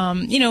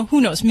 who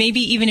knows, maybe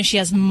even if she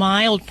has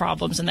mild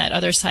problems on that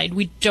other side,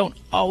 we don't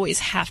always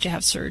have to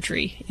have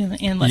surgery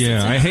unless it's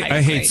in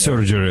I hate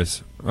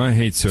surgeries. I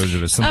hate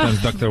surgery.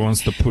 Sometimes doctor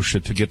wants to push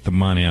it to get the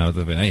money out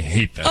of it. I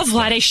hate that. Oh,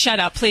 Vlade, shut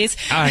up, please.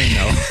 I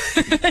know.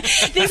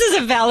 This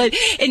is a valid,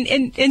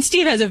 and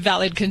Steve has a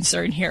valid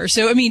concern here.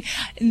 So, I mean,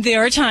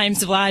 there are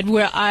times, Vlad,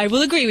 where I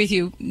will agree with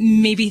you.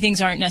 Maybe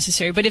things aren't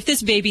necessary. But if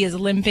this baby is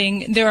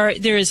limping, there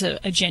is a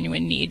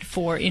genuine need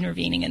for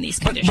intervening in these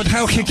conditions. But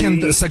how he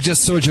can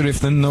suggest surgery if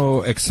there's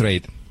no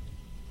X-ray?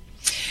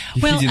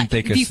 Well,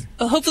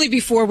 hopefully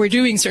before we're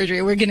doing surgery,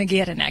 we're going to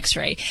get an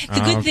x-ray. The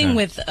good thing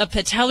with a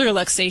patellar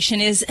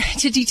luxation is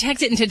to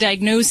detect it and to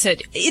diagnose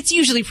it. It's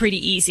usually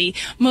pretty easy.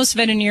 Most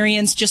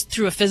veterinarians, just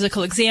through a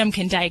physical exam,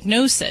 can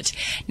diagnose it.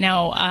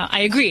 Now, I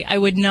agree. I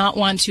would not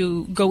want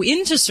to go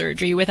into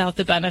surgery without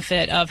the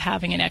benefit of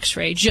having an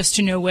x-ray just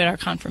to know what our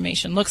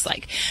conformation looks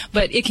like.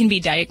 But it can be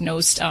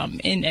diagnosed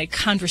in a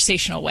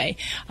conversational way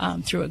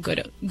through a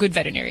good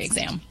veterinary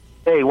exam.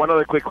 Hey, one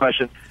other quick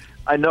question.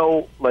 I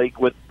know, like,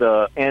 with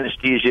the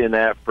anesthesia and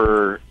that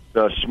for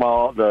the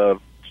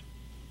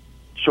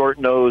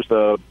short-nosed,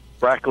 the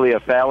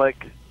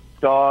brachycephalic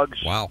dogs.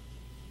 Wow.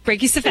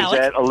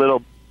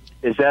 Brachycephalic.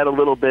 Is that a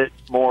little bit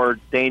more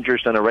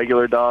dangerous than a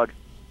regular dog?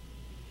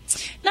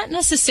 Not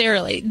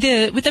necessarily.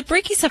 With a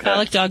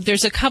brachycephalic dog,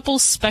 there's a couple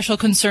special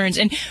concerns.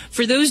 And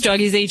for those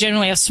doggies, they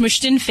generally have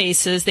smushed in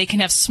faces. They can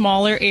have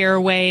smaller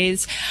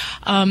airways.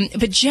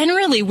 But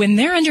generally, when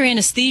they're under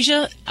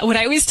anesthesia, what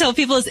I always tell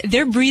people is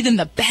they're breathing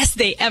the best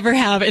they ever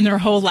have in their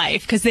whole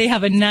life because they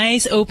have a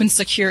nice, open,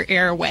 secure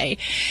airway.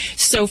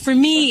 So for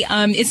me,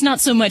 it's not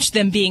so much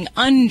them being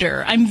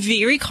under. I'm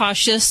very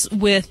cautious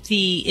with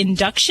the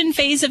induction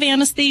phase of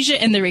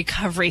anesthesia and the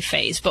recovery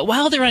phase. But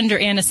while they're under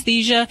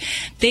anesthesia,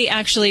 they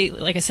actually,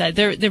 like I said,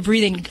 they're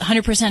breathing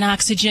 100%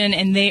 oxygen,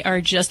 and they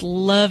are just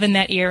loving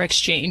that air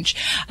exchange.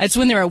 It's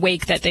when they're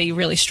awake that they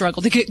really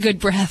struggle to get good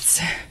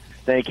breaths.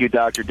 Thank you,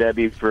 Dr.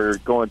 Debbie, for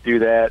going through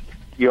that.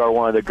 You are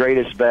one of the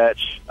greatest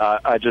vets.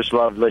 I just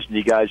love listening to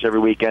you guys every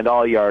weekend.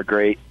 All you are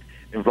great.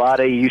 And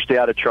Vlade, you stay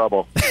out of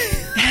trouble.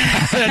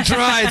 That's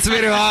right. It's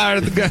very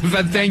hard,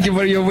 but thank you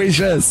for your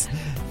wishes.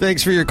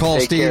 Thanks for your call,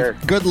 Take Steve. Care.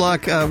 Good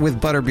luck with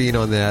Butterbean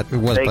on that. It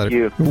was Thank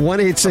you.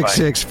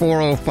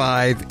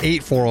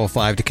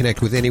 1-866-405-8405 to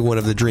connect with any one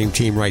of the Dream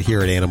Team right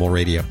here at Animal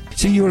Radio.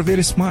 See, you are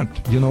very smart.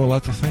 You know a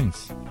lot of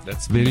things.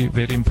 That's very,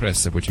 very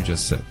impressive what you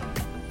just said.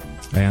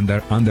 I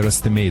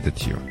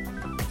underestimated you.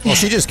 Well,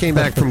 she just came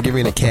back from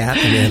giving a cat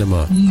an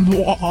enema.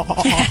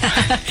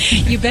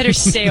 You better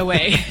stay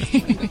away.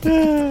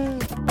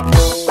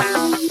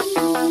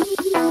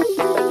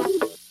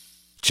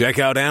 Check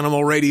out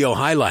Animal Radio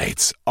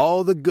highlights,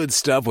 all the good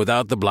stuff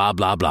without the blah,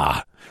 blah,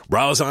 blah.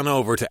 Browse on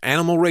over to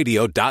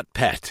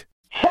animalradio.pet.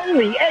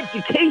 Holy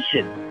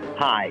education!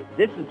 Hi,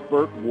 this is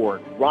Burt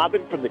Ward,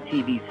 Robin from the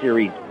TV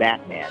series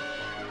Batman.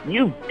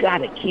 You've got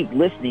to keep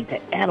listening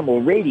to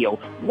Animal Radio.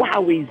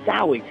 Wowie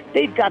zowie,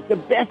 they've got the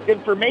best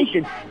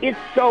information. It's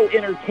so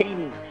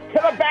entertaining. To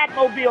the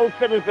Batmobile,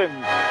 citizens!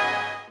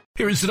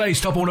 Here is today's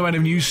top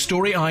automotive news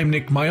story. I'm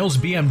Nick Miles.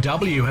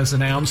 BMW has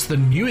announced the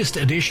newest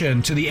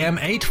addition to the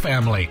M8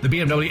 family, the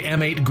BMW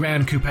M8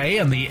 Grand Coupe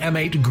and the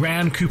M8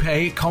 Grand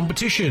Coupe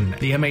Competition.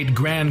 The M8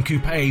 Grand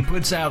Coupe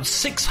puts out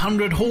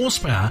 600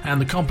 horsepower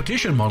and the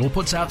competition model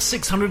puts out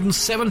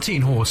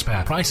 617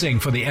 horsepower. Pricing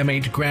for the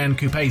M8 Grand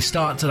Coupe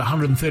starts at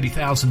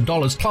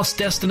 $130,000 plus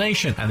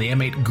destination, and the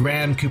M8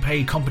 Grand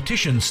Coupe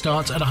Competition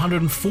starts at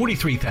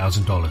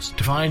 $143,000.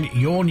 To find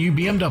your new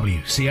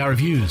BMW, see our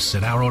reviews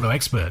at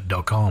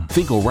ourautoexpert.com.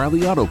 Think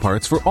O'Reilly Auto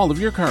Parts for all of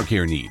your car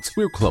care needs.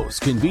 We're close,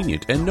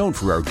 convenient, and known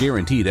for our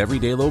guaranteed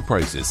everyday low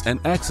prices and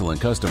excellent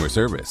customer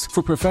service.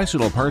 For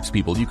professional parts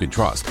people you can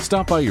trust,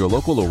 stop by your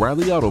local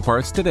O'Reilly Auto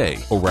Parts today.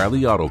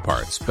 O'Reilly Auto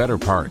Parts. Better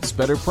parts,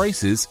 better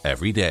prices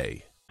every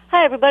day.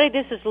 Hi, everybody.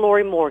 This is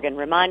Lori Morgan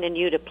reminding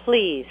you to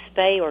please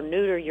spay or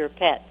neuter your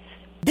pets.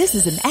 This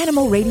is an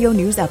Animal Radio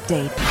News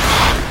Update.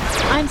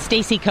 I'm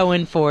Stacy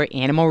Cohen for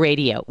Animal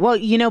Radio. Well,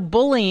 you know,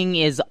 bullying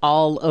is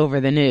all over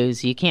the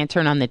news. You can't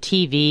turn on the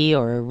TV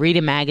or read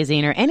a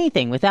magazine or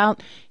anything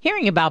without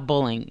hearing about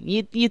bullying.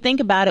 You think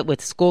about it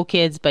with school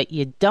kids, but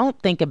you don't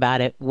think about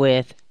it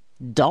with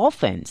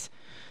dolphins.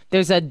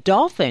 There's a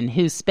dolphin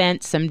who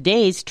spent some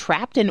days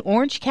trapped in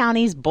Orange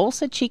County's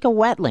Bolsa Chica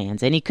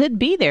wetlands, and he could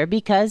be there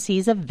because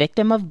he's a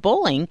victim of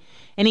bullying,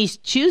 and he's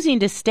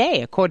choosing to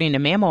stay, according to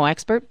mammal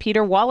expert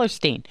Peter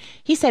Wallerstein.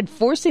 He said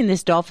forcing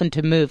this dolphin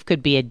to move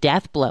could be a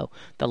death blow.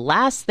 The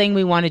last thing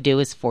we want to do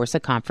is force a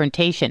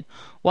confrontation.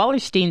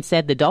 Wallerstein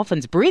said the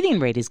dolphin's breathing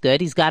rate is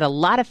good. He's got a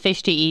lot of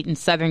fish to eat in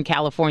Southern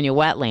California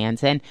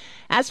wetlands. And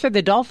as for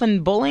the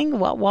dolphin bullying,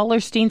 well,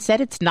 Wallerstein said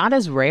it's not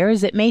as rare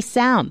as it may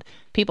sound.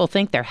 People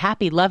think they're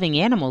happy, loving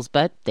animals,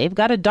 but they've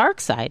got a dark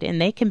side, and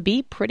they can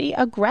be pretty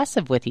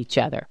aggressive with each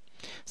other.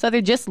 So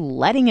they're just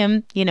letting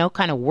him,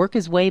 kind of work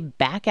his way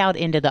back out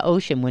into the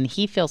ocean when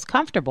he feels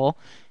comfortable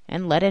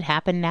and let it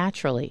happen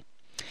naturally.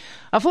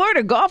 A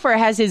Florida golfer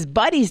has his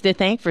buddies to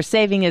thank for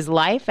saving his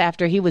life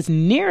after he was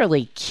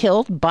nearly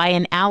killed by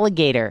an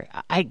alligator.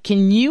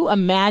 Can you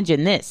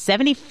imagine this?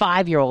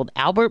 75-year-old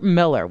Albert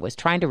Miller was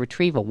trying to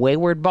retrieve a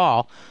wayward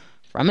ball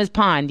from his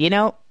pond.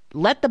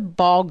 Let the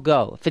ball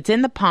go. If it's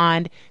in the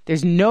pond,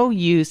 there's no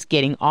use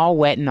getting all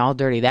wet and all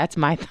dirty. That's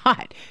my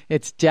thought.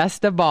 It's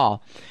just a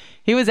ball.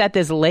 He was at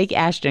this Lake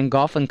Ashton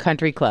Golf and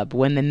Country Club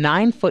when the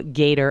 9-foot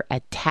gator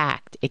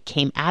attacked. It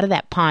came out of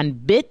that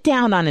pond, bit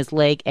down on his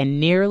leg,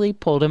 and nearly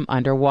pulled him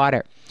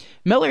underwater.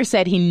 Miller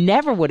said he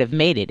never would have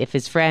made it if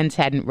his friends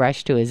hadn't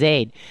rushed to his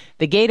aid.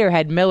 The gator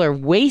had Miller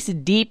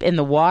waist deep in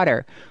the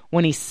water.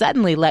 When he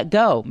suddenly let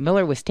go,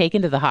 Miller was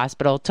taken to the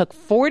hospital, took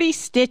 40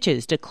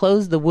 stitches to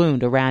close the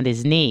wound around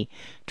his knee.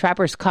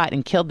 Trappers caught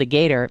and killed the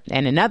gator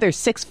and another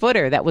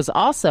 6-footer that was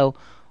also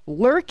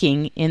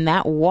lurking in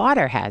that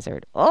water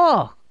hazard.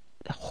 Oh,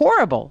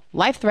 horrible,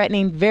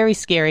 life-threatening, very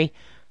scary.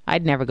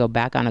 I'd never go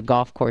back on a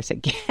golf course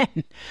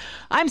again.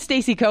 I'm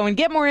Stacy Cohen.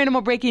 Get more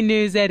animal breaking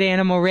news at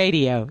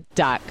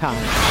animalradio.com.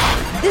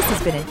 This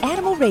has been an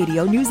Animal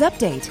Radio News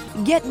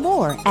Update. Get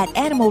more at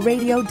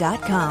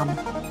animalradio.com.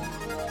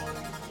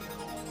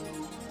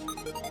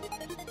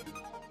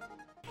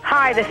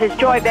 Hi, this is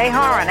Joy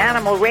Behar on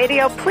Animal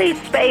Radio. Please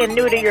spay and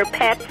neuter your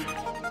pets.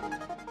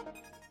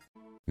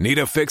 Need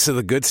a fix of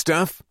the good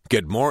stuff?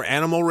 Get more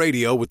Animal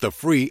Radio with the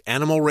free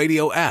Animal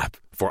Radio app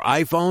for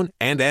iPhone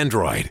and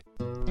Android.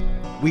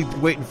 We've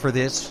been waiting for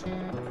this.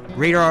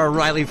 Radar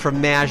O'Reilly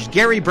from MASH.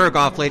 Gary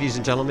Burghoff, ladies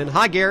and gentlemen.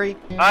 Hi, Gary.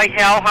 Hi,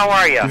 Hal. How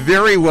are you?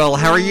 Very well.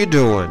 How are you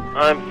doing?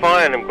 I'm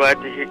fine. I'm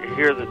glad to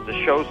hear that the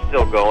show's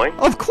still going.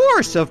 Of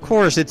course.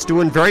 It's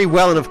doing very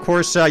well. And, of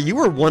course, you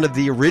were one of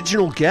the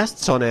original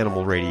guests on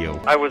Animal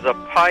Radio. I was a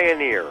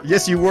pioneer.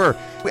 Yes, you were.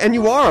 And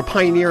you are a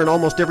pioneer in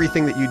almost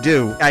everything that you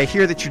do. I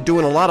hear that you're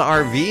doing a lot of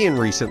RVing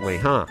recently,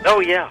 huh?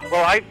 Oh, yeah.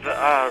 Well, I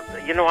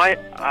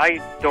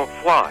don't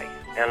fly,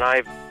 and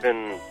I've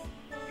been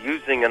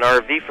using an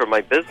RV for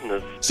my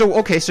business. So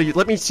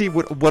let me see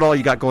what all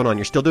you got going on.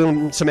 You're still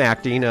doing some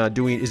acting.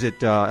 Is it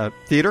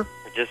theater?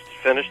 I just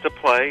finished a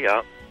play,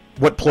 yeah.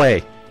 What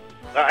play?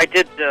 I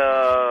did,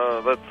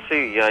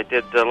 I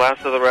did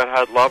Last of the Red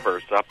Hot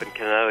Lovers up in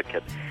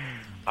Connecticut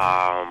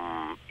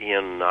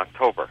in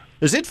October.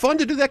 Is it fun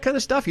to do that kind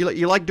of stuff?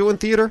 You like doing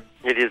theater?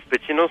 It is, but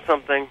you know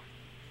something?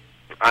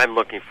 I'm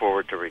looking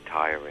forward to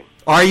retiring.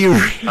 Are you?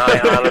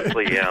 I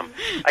honestly am.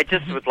 I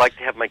just would like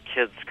to have my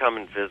kids come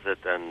and visit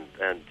and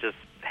just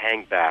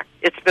hang back.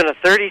 It's been a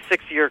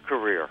 36-year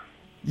career.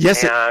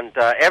 Yes. And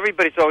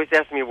everybody's always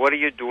asking me, what are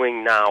you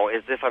doing now,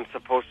 as if I'm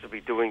supposed to be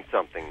doing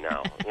something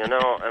now, and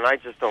I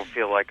just don't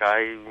feel like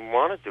I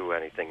want to do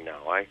anything now.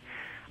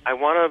 I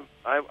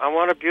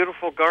want a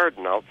beautiful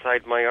garden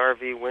outside my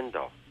RV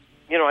window.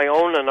 I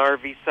own an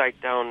RV site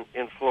down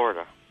in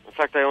Florida. In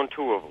fact, I own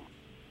 2 of them.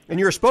 And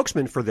you're a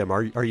spokesman for them,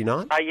 are you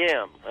not? I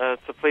am.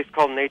 It's a place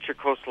called Nature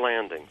Coast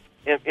Landing.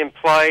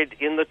 Implied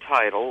in the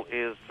title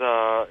is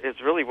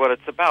really what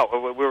it's about.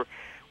 We're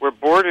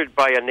bordered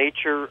by a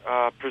nature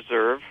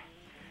preserve,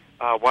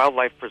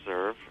 wildlife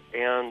preserve,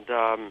 and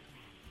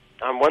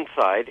on one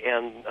side,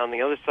 and on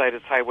the other side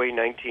is Highway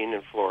 19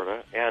 in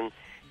Florida. And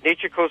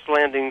Nature Coast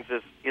Landings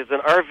is an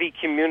RV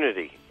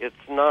community. It's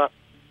not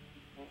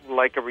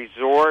like a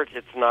resort.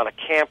 It's not a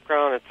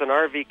campground. It's an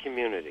RV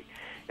community.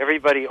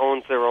 Everybody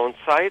owns their own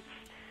sites.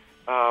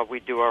 We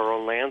do our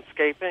own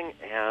landscaping,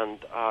 and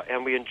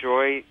we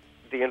enjoy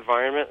the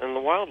environment and the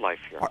wildlife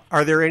here.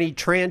 Are there any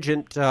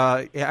transient,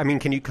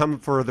 can you come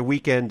for the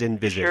weekend and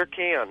visit? Sure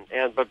can,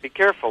 but be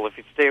careful. If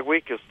you stay a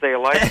week, you'll stay a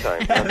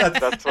lifetime.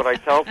 That's what I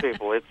tell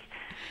people. It's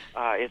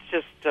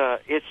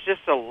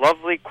just a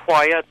lovely,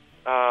 quiet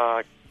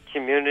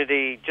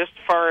community, just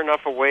far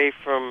enough away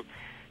from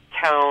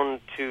town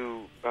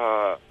to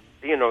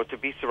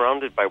be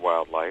surrounded by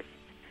wildlife,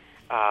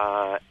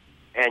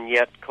 and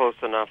yet close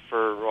enough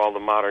for all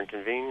the modern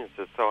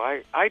conveniences. So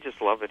I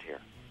just love it here.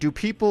 Do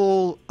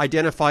people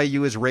identify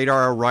you as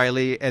Radar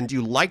O'Reilly, and do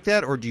you like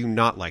that or do you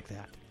not like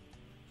that?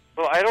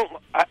 Well, I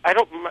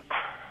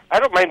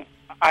don't mind.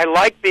 I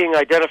like being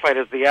identified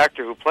as the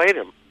actor who played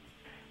him,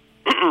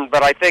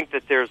 but I think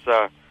that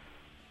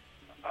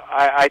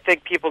I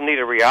think people need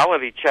a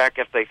reality check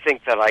if they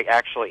think that I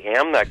actually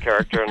am that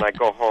character, and I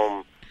go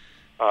home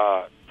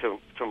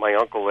to my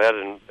Uncle Ed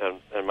and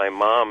my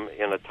mom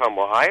in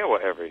Ottumwa, Iowa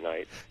every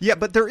night. Yeah,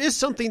 but there is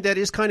something that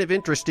is kind of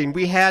interesting.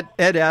 We had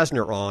Ed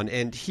Asner on,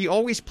 and he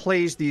always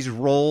plays these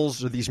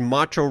roles, or these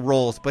macho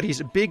roles, but he's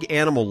a big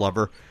animal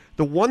lover.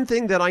 The one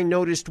thing that I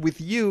noticed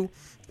with you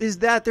is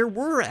that there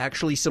were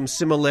actually some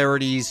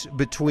similarities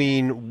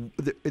between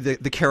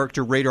the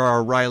character Radar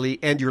O'Reilly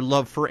and your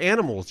love for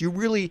animals. You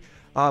really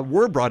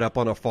were brought up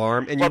on a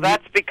farm. And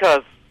that's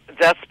because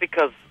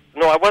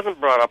no, I wasn't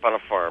brought up on a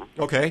farm.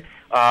 Okay.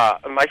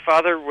 My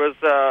father was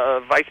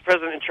vice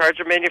president in charge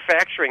of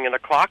manufacturing in a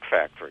clock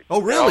factory.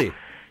 Oh, really? So,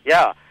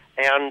 yeah,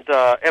 and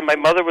my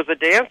mother was a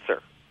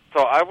dancer.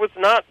 So I was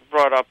not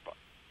brought up.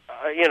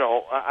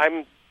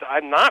 I'm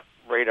not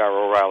Radar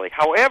O'Reilly.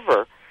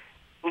 However,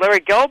 Larry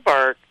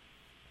Gelbart,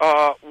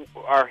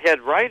 our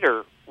head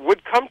writer,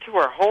 would come to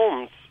our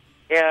homes,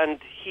 and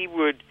he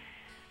would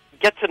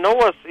get to know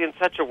us in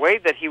such a way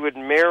that he would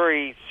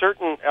marry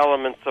certain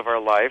elements of our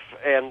life,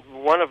 and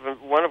one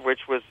of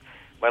which was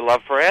my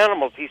love for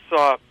animals. He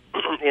saw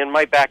in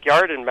my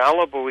backyard in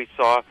Malibu. He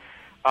saw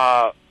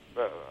I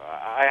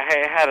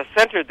had a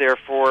center there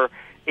for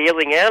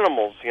ailing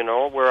animals,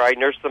 where I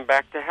nursed them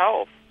back to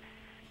health,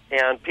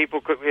 and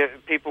people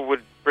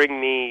would bring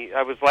me.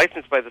 I was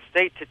licensed by the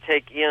state to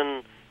take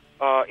in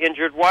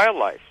injured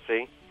wildlife.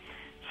 See.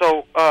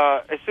 So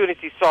as soon as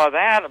he saw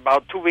that,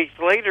 about 2 weeks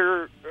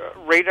later,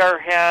 Radar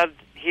had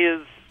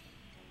his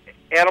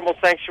animal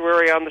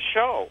sanctuary on the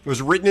show. It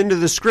was written into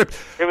the script.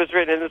 It was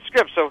written into the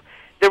script. So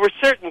there were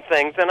certain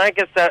things, and I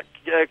guess that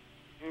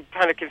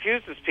kind of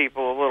confuses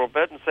people a little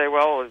bit and say,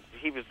 well,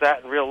 he was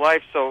that in real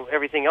life, so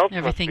everything else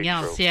must be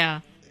true. Yeah.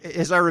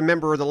 As I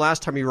remember, the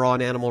last time you were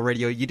on Animal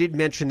Radio, you did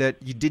mention that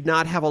you did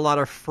not have a lot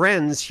of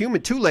friends,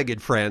 human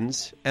two-legged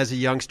friends, as a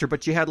youngster,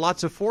 but you had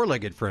lots of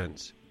four-legged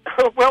friends.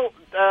 Well,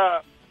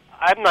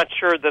 I'm not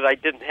sure that I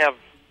didn't have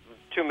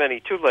too many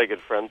two-legged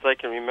friends. I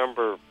can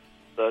remember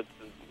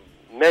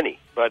many,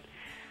 but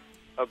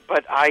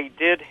I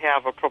did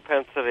have a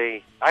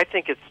propensity. I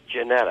think it's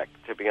genetic,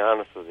 to be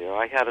honest with you.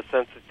 I had a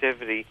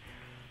sensitivity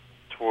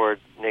toward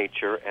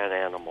nature and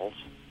animals,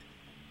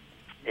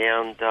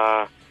 and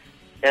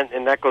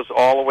that goes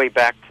all the way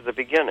back to the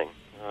beginning.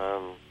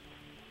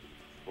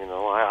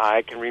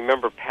 I can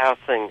remember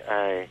passing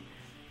a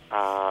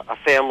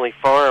family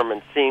farm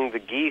and seeing the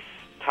geese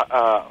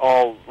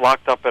all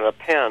locked up in a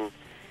pen,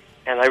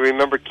 and I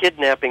remember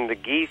kidnapping the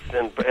geese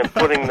and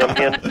putting them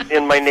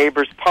in my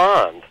neighbor's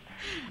pond,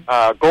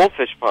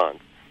 goldfish pond,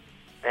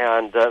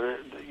 and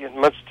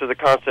much to the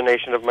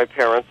consternation of my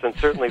parents and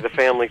certainly the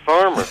family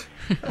farmer.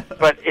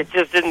 But it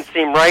just didn't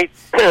seem right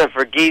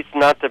for geese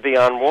not to be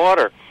on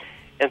water,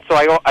 and so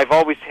I've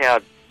always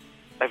had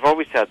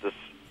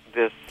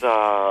this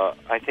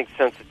I think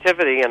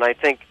sensitivity, and I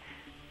think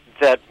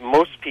that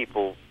most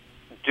people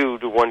do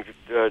to one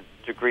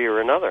degree or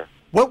another.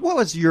 What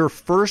was your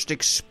first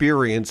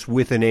experience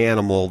with an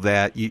animal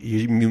that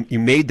you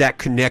made that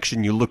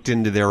connection, you looked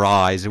into their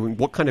eyes?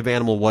 What kind of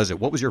animal was it?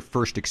 What was your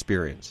first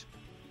experience?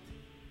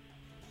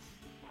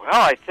 Well,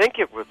 I think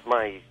it was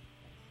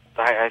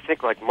I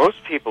think like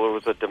most people, it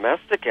was a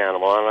domestic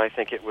animal, and I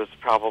think it was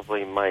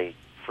probably my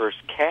first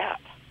cat.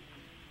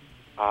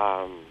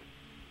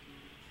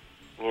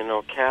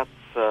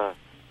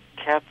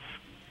 Cats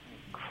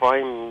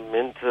climb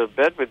into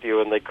bed with you,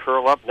 and they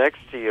curl up next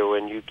to you,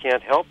 and you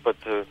can't help but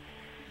to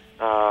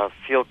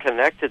feel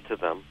connected to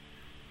them.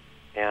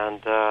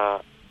 And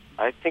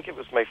I think it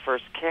was my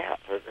first cat.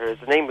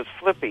 His name was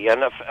Flippy,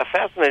 and a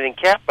fascinating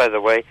cat, by the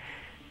way.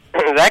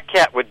 That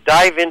cat would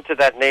dive into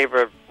that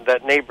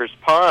neighbor's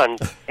pond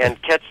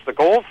and catch the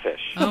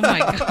goldfish. Oh my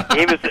God!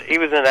 He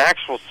was an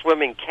actual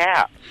swimming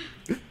cat.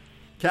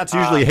 Cats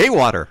usually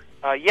haywater.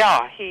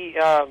 Yeah, he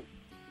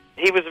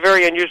was a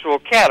very unusual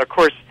cat. Of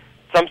course,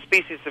 some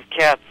species of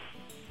cats,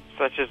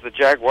 such as the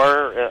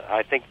jaguar,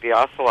 I think the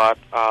ocelot,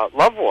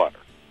 love water,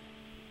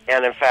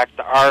 and in fact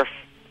are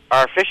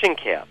fishing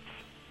cats.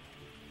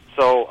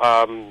 So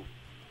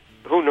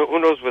who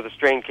knows where the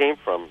strain came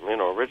from,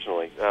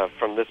 originally,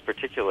 from this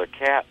particular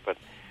cat. But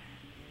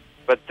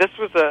this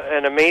was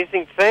an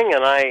amazing thing,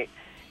 and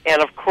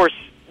of course,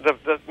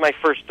 my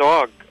first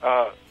dog,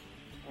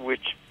 who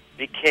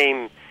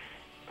became,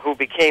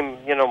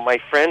 my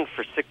friend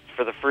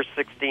for the first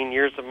 16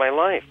 years of my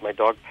life, my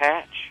dog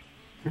Patch.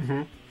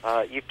 Mm-hmm.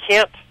 You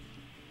can't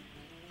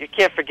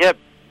forget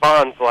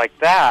bonds like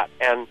that,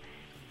 and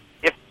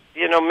if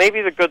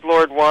maybe the good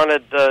Lord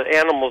wanted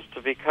animals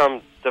to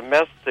become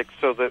domestic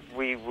so that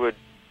we would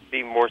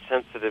be more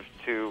sensitive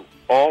to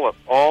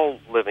all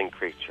living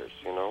creatures,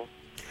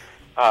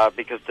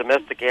 because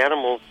domestic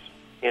animals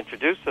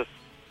introduce us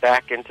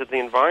back into the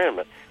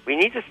environment. We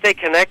need to stay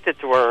connected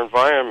to our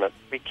environment.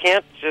 We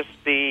can't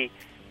just be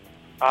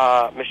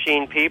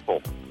machine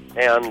people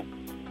and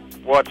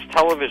watch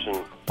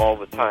television all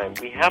the time.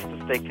 We have to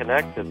stay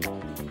connected,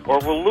 or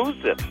we'll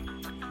lose it.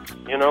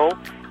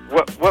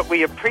 What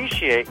we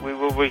appreciate, we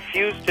will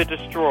refuse to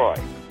destroy.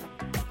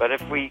 But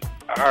if we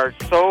are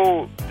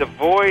so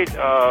devoid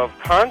of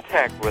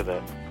contact with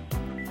it,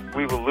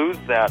 we will lose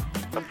that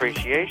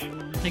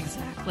appreciation.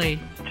 Exactly.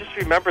 Just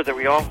remember that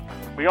we all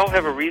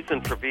have a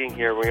reason for being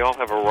here. We all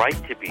have a right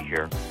to be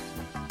here.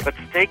 But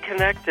stay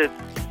connected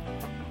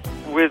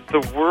with the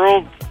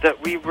world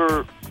that we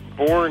were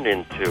born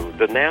into,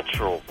 the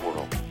natural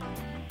world.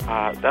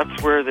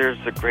 That's where there's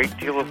a great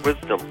deal of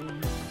wisdom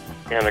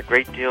and a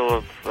great deal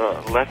of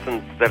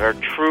lessons that are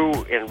true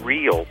and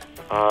real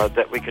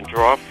that we can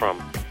draw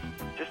from.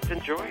 Just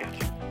enjoy it.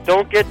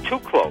 Don't get too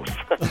close.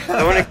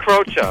 Don't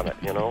encroach on it,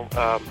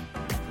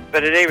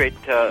 But at any rate,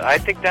 I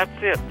think that's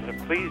it.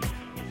 Please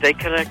stay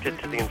connected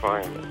to the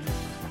environment.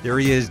 There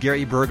he is,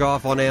 Gary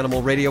Burghoff on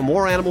Animal Radio.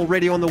 More Animal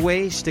Radio on the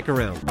way. Stick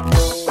around.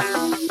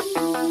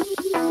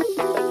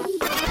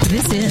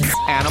 This is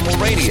Animal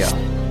Radio.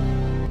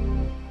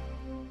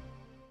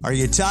 Are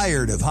you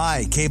tired of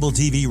high cable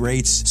TV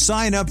rates?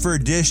 Sign up for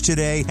Dish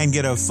today and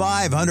get a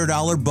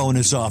 $500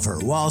 bonus offer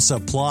while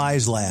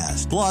supplies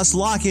last. Plus,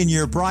 lock in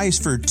your price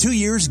for 2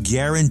 years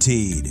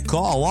guaranteed.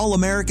 Call All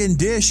American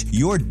Dish,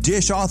 your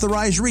Dish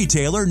authorized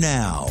retailer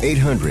now.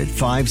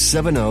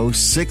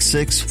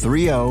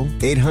 800-570-6630.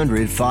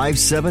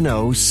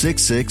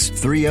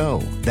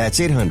 800-570-6630. That's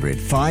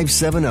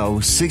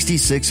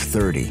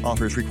 800-570-6630.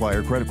 Offers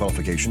require credit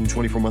qualification,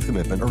 24-month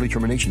commitment, early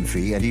termination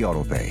fee, and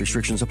e-auto pay.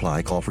 Restrictions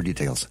apply. Call for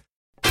details.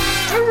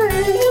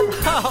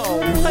 Oh,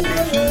 what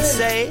did he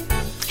say?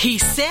 He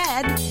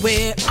said,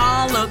 we're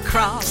all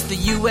across the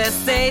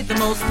USA, the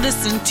most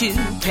listened to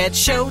pet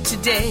show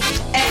today.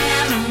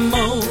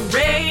 Animal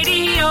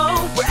Radio,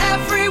 we're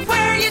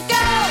everywhere you go.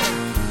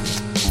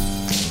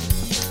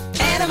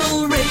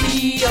 Animal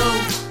Radio.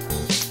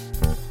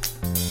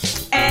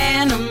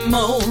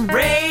 Animal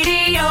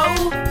Radio.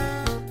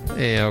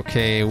 Hey,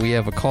 okay, we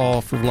have a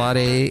call for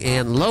Vlade,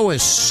 and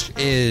Lois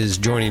is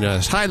joining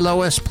us. Hi,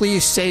 Lois.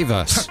 Please save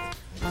us.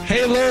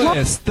 Hey,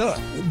 Lois.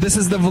 This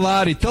is the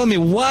Vlade. Tell me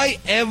why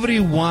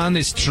everyone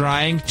is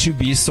trying to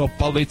be so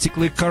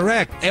politically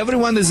correct.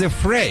 Everyone is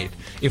afraid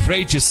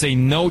to say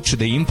no to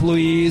the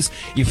employees,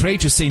 afraid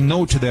to say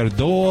no to their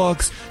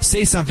dogs,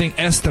 say something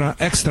extra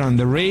on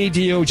the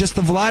radio. Just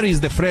the Vlade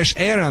is the fresh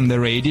air on the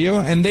radio,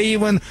 and they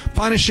even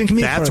punishing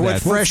me for that. That's what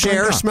fresh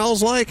air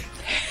smells like?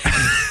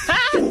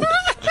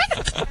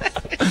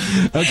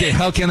 Okay,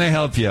 how can I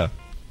help you?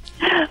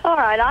 All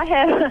right, I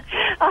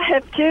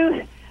have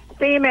two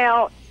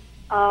female.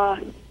 I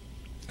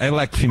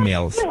like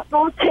females.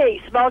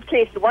 Maltese.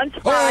 One's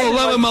 5. Oh,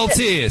 love a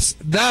Maltese.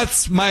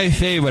 That's my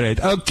favorite.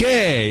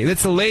 Okay,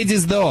 that's the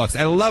ladies' dogs.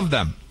 I love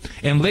them.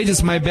 And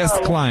ladies, my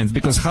best clients,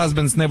 because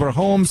husbands never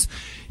homes,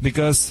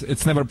 because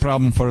it's never a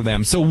problem for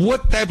them. So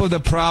what type of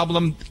the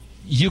problem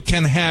you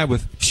can have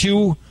with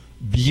two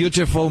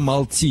beautiful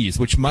Maltese,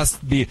 which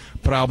must be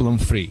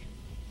problem-free?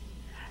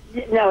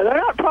 No, they're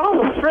not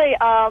problem-free.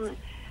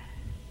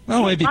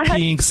 Maybe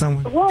peeing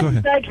somewhere. Go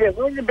ahead.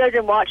 We're in the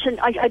bedroom watching.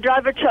 I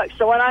drive a truck,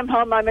 so when I'm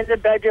home, I'm in the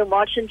bedroom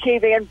watching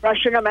TV and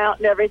brushing them out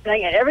and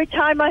everything. And every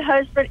time my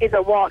husband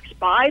either walks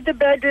by the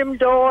bedroom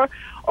door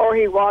or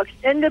he walks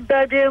in the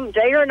bedroom,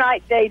 day or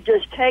night, they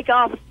just take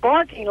off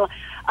barking.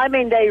 I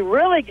mean, they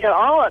really get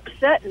all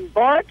upset and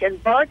bark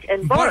and bark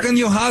and bark. Bark on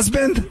your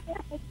husband?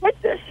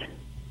 What's this?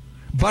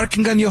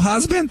 Barking on your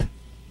husband?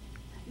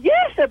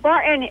 Yes, the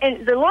bar and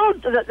the little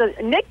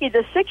Nikki,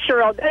 the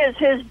 6-year-old, that is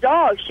his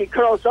dog. She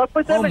curls up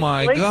with him. Oh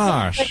my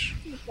gosh!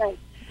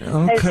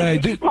 Okay,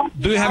 do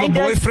you have a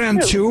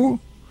boyfriend too?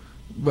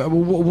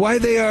 Why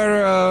they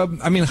are?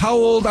 How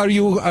old are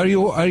you?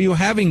 Are you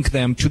having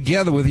them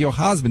together with your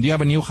husband? Do you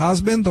have a new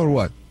husband or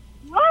what?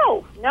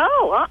 No.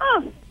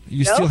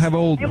 You still have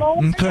old.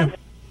 Okay.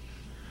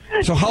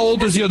 So how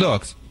old is your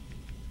dogs?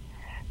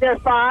 They're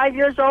 5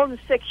 years old and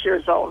 6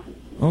 years old.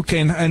 Okay,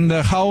 and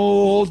how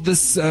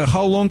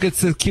long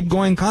it's keep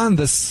going on,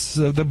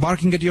 the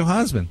barking at your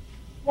husband?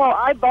 Well,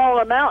 I bawl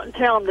them out and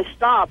tell them to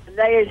stop. And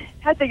they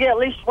have to get at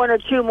least 1 or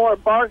 2 more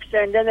barks,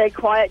 and then they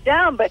quiet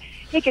down. But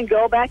he can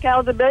go back out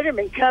of the bedroom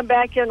and come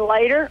back in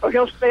later, or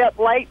he'll stay up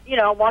late,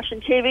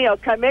 watching TV. He'll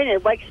come in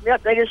and wakes me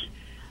up. They just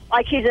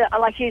like he's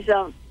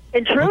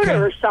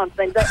intruder or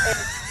something.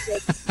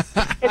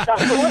 It's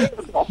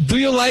unbelievable. Do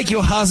you like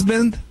your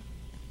husband?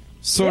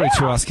 Sorry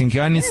to asking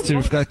you. I need to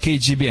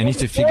KGB. I need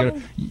to figure.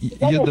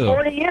 You do.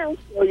 40 years.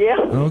 So yeah.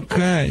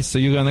 Okay, so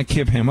you're gonna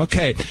keep him.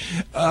 Okay.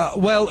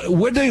 Well,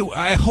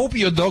 I hope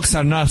your dogs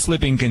are not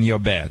sleeping in your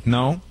bed.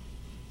 No.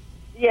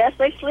 Yes,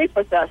 they sleep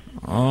with us.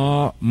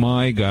 Oh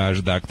my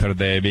gosh, Dr.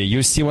 Debbie,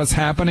 you see what's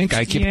happening?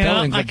 I keep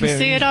telling. I can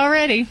see it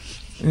already.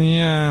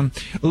 Yeah.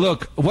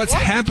 Look, what's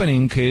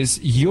happening is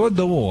your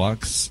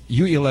dogs,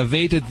 you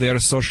elevated their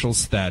social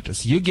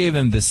status. You gave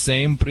them the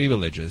same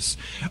privileges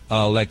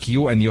like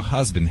you and your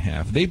husband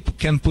have. They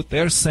can put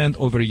their scent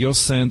over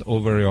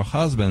your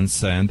husband's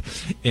scent.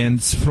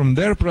 And from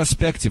their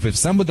perspective, if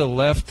somebody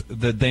left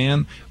the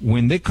den,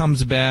 when they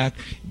comes back,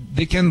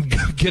 they can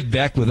get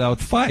back without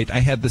fight. I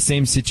had the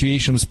same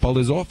situation with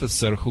police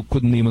officer who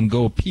couldn't even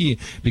go pee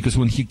because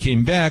when he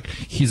came back,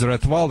 his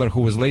Rottweiler, who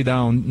was laid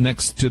down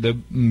next to the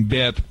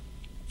bed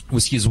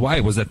with his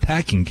wife, was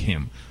attacking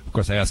him. Of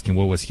course, I asked him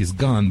what was his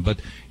gun, but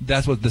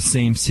that was the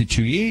same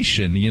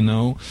situation, you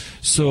know.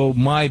 So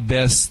my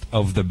best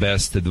of the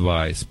best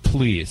advice,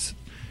 please,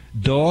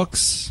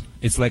 dogs,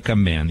 it's like a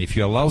man. If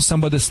you allow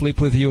somebody to sleep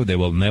with you, they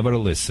will never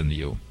listen to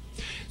you.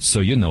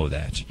 So you know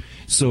that.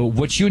 So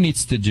what you need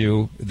to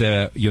do,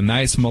 your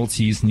nice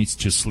Maltese needs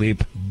to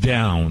sleep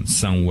down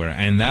somewhere.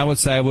 And that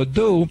what I would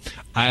do,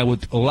 I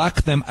would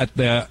lock them at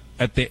the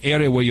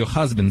area where your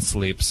husband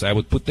sleeps. I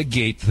would put the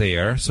gate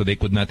there so they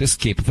could not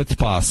escape if it's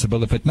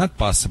possible. If it's not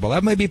possible, I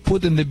maybe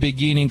put in the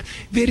beginning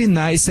very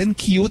nice and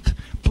cute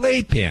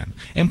playpen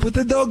and put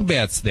the dog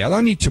beds there. I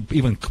don't need to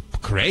even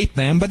create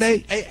them, but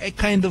I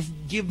kind of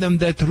give them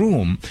that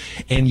room.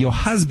 And your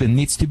husband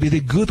needs to be the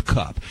good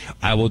cop.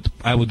 I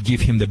would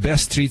give him the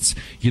best treats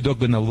your dog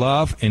gonna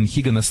love, and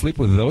he gonna sleep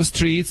with those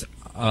treats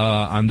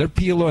under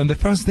pillow, and the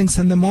first things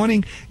in the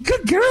morning,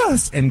 good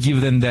girls, and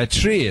give them that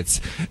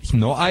treats.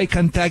 No eye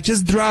contact,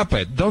 just drop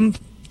it. Don't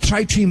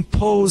try to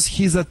impose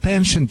his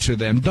attention to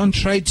them. Don't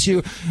try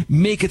to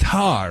make it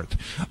hard.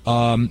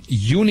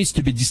 You need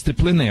to be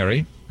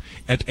disciplinary.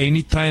 At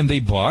any time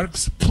they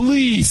barks,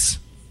 please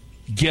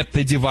get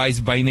the device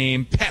by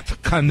name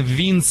Pet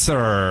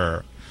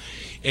Convincer.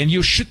 And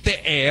you shoot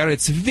the air.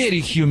 It's very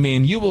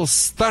humane. You will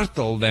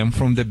startle them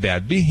from the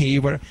bad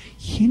behavior.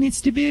 He needs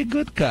to be a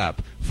good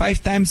cop.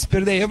 5 times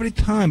per day, every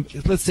time.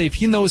 Let's say if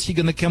he knows he's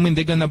going to come in,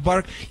 they're going to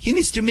bark, he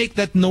needs to make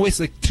that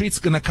noise like treat's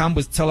going to come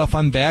with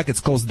cellophane bag.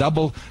 It's called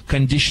double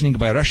conditioning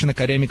by Russian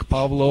academic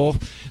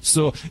Pavlov.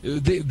 So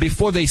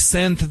before they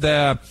send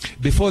the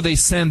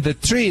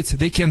treats,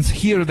 they can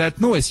hear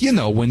that noise. You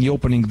know, when you're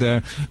opening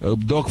the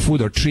dog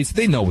food or treats,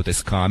 they know what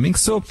is coming.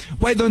 So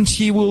why don't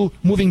he will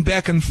moving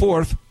back and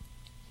forth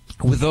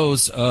with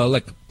those,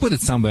 put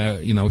it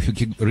somewhere, you know, if you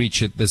can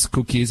reach it, this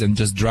cookies, and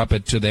just drop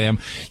it to them.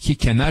 He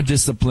cannot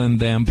discipline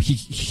them.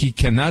 He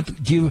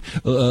cannot give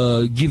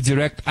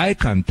direct eye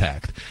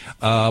contact.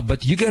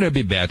 But you gotta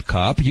be bad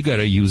cop. You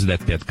gotta use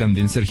that Pet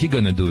Convincer. He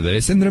gonna do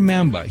this. And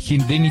remember,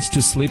 they need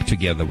to sleep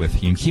together with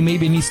him. He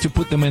maybe needs to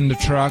put them in the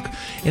truck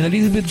and a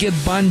little bit get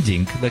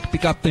bonding, like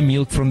pick up the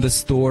milk from the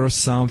store or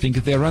something.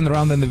 If they run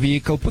around in the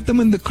vehicle, put them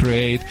in the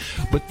crate.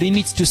 But they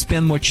need to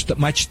spend much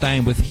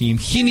time with him.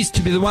 He needs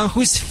to be the one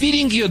who is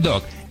feeding your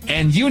dog.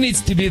 And you need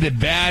to be the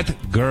bad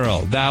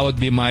girl. That would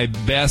be my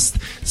best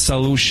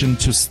solution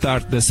to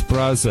start this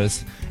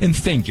process. And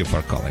thank you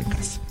for calling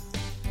us.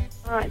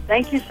 All right.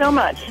 Thank you so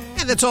much.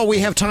 And that's all we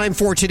have time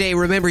for today.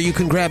 Remember, you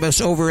can grab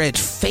us over at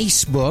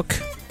Facebook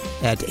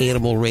at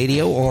Animal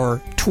Radio, or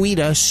tweet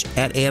us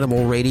at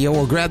Animal Radio,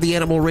 or grab the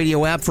Animal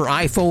Radio app for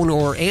iPhone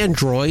or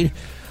Android,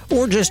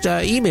 or just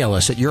email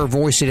us at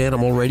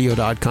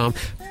yourvoice@animalradio.com.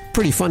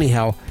 Pretty funny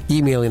how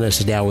emailing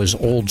us now is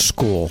old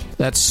school.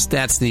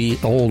 That's the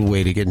old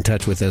way to get in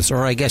touch with us.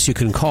 Or I guess you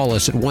can call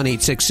us at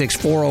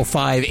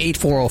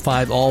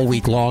 1-866-405-8405 all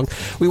week long.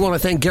 We want to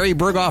thank Gary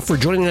Burghoff for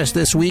joining us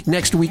this week.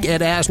 Next week,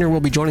 Ed Asner will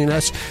be joining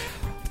us.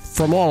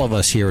 From all of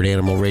us here at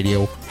Animal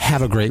Radio,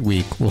 have a great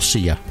week. We'll see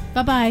you.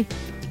 Bye-bye.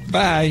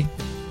 Bye.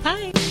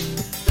 Bye.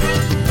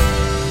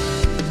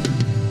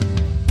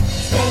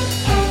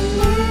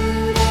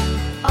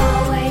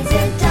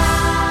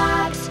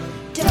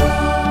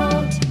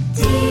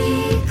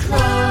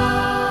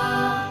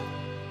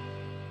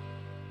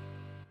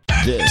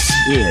 This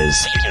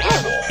is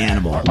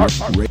Animal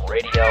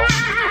Radio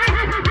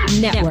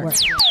Network.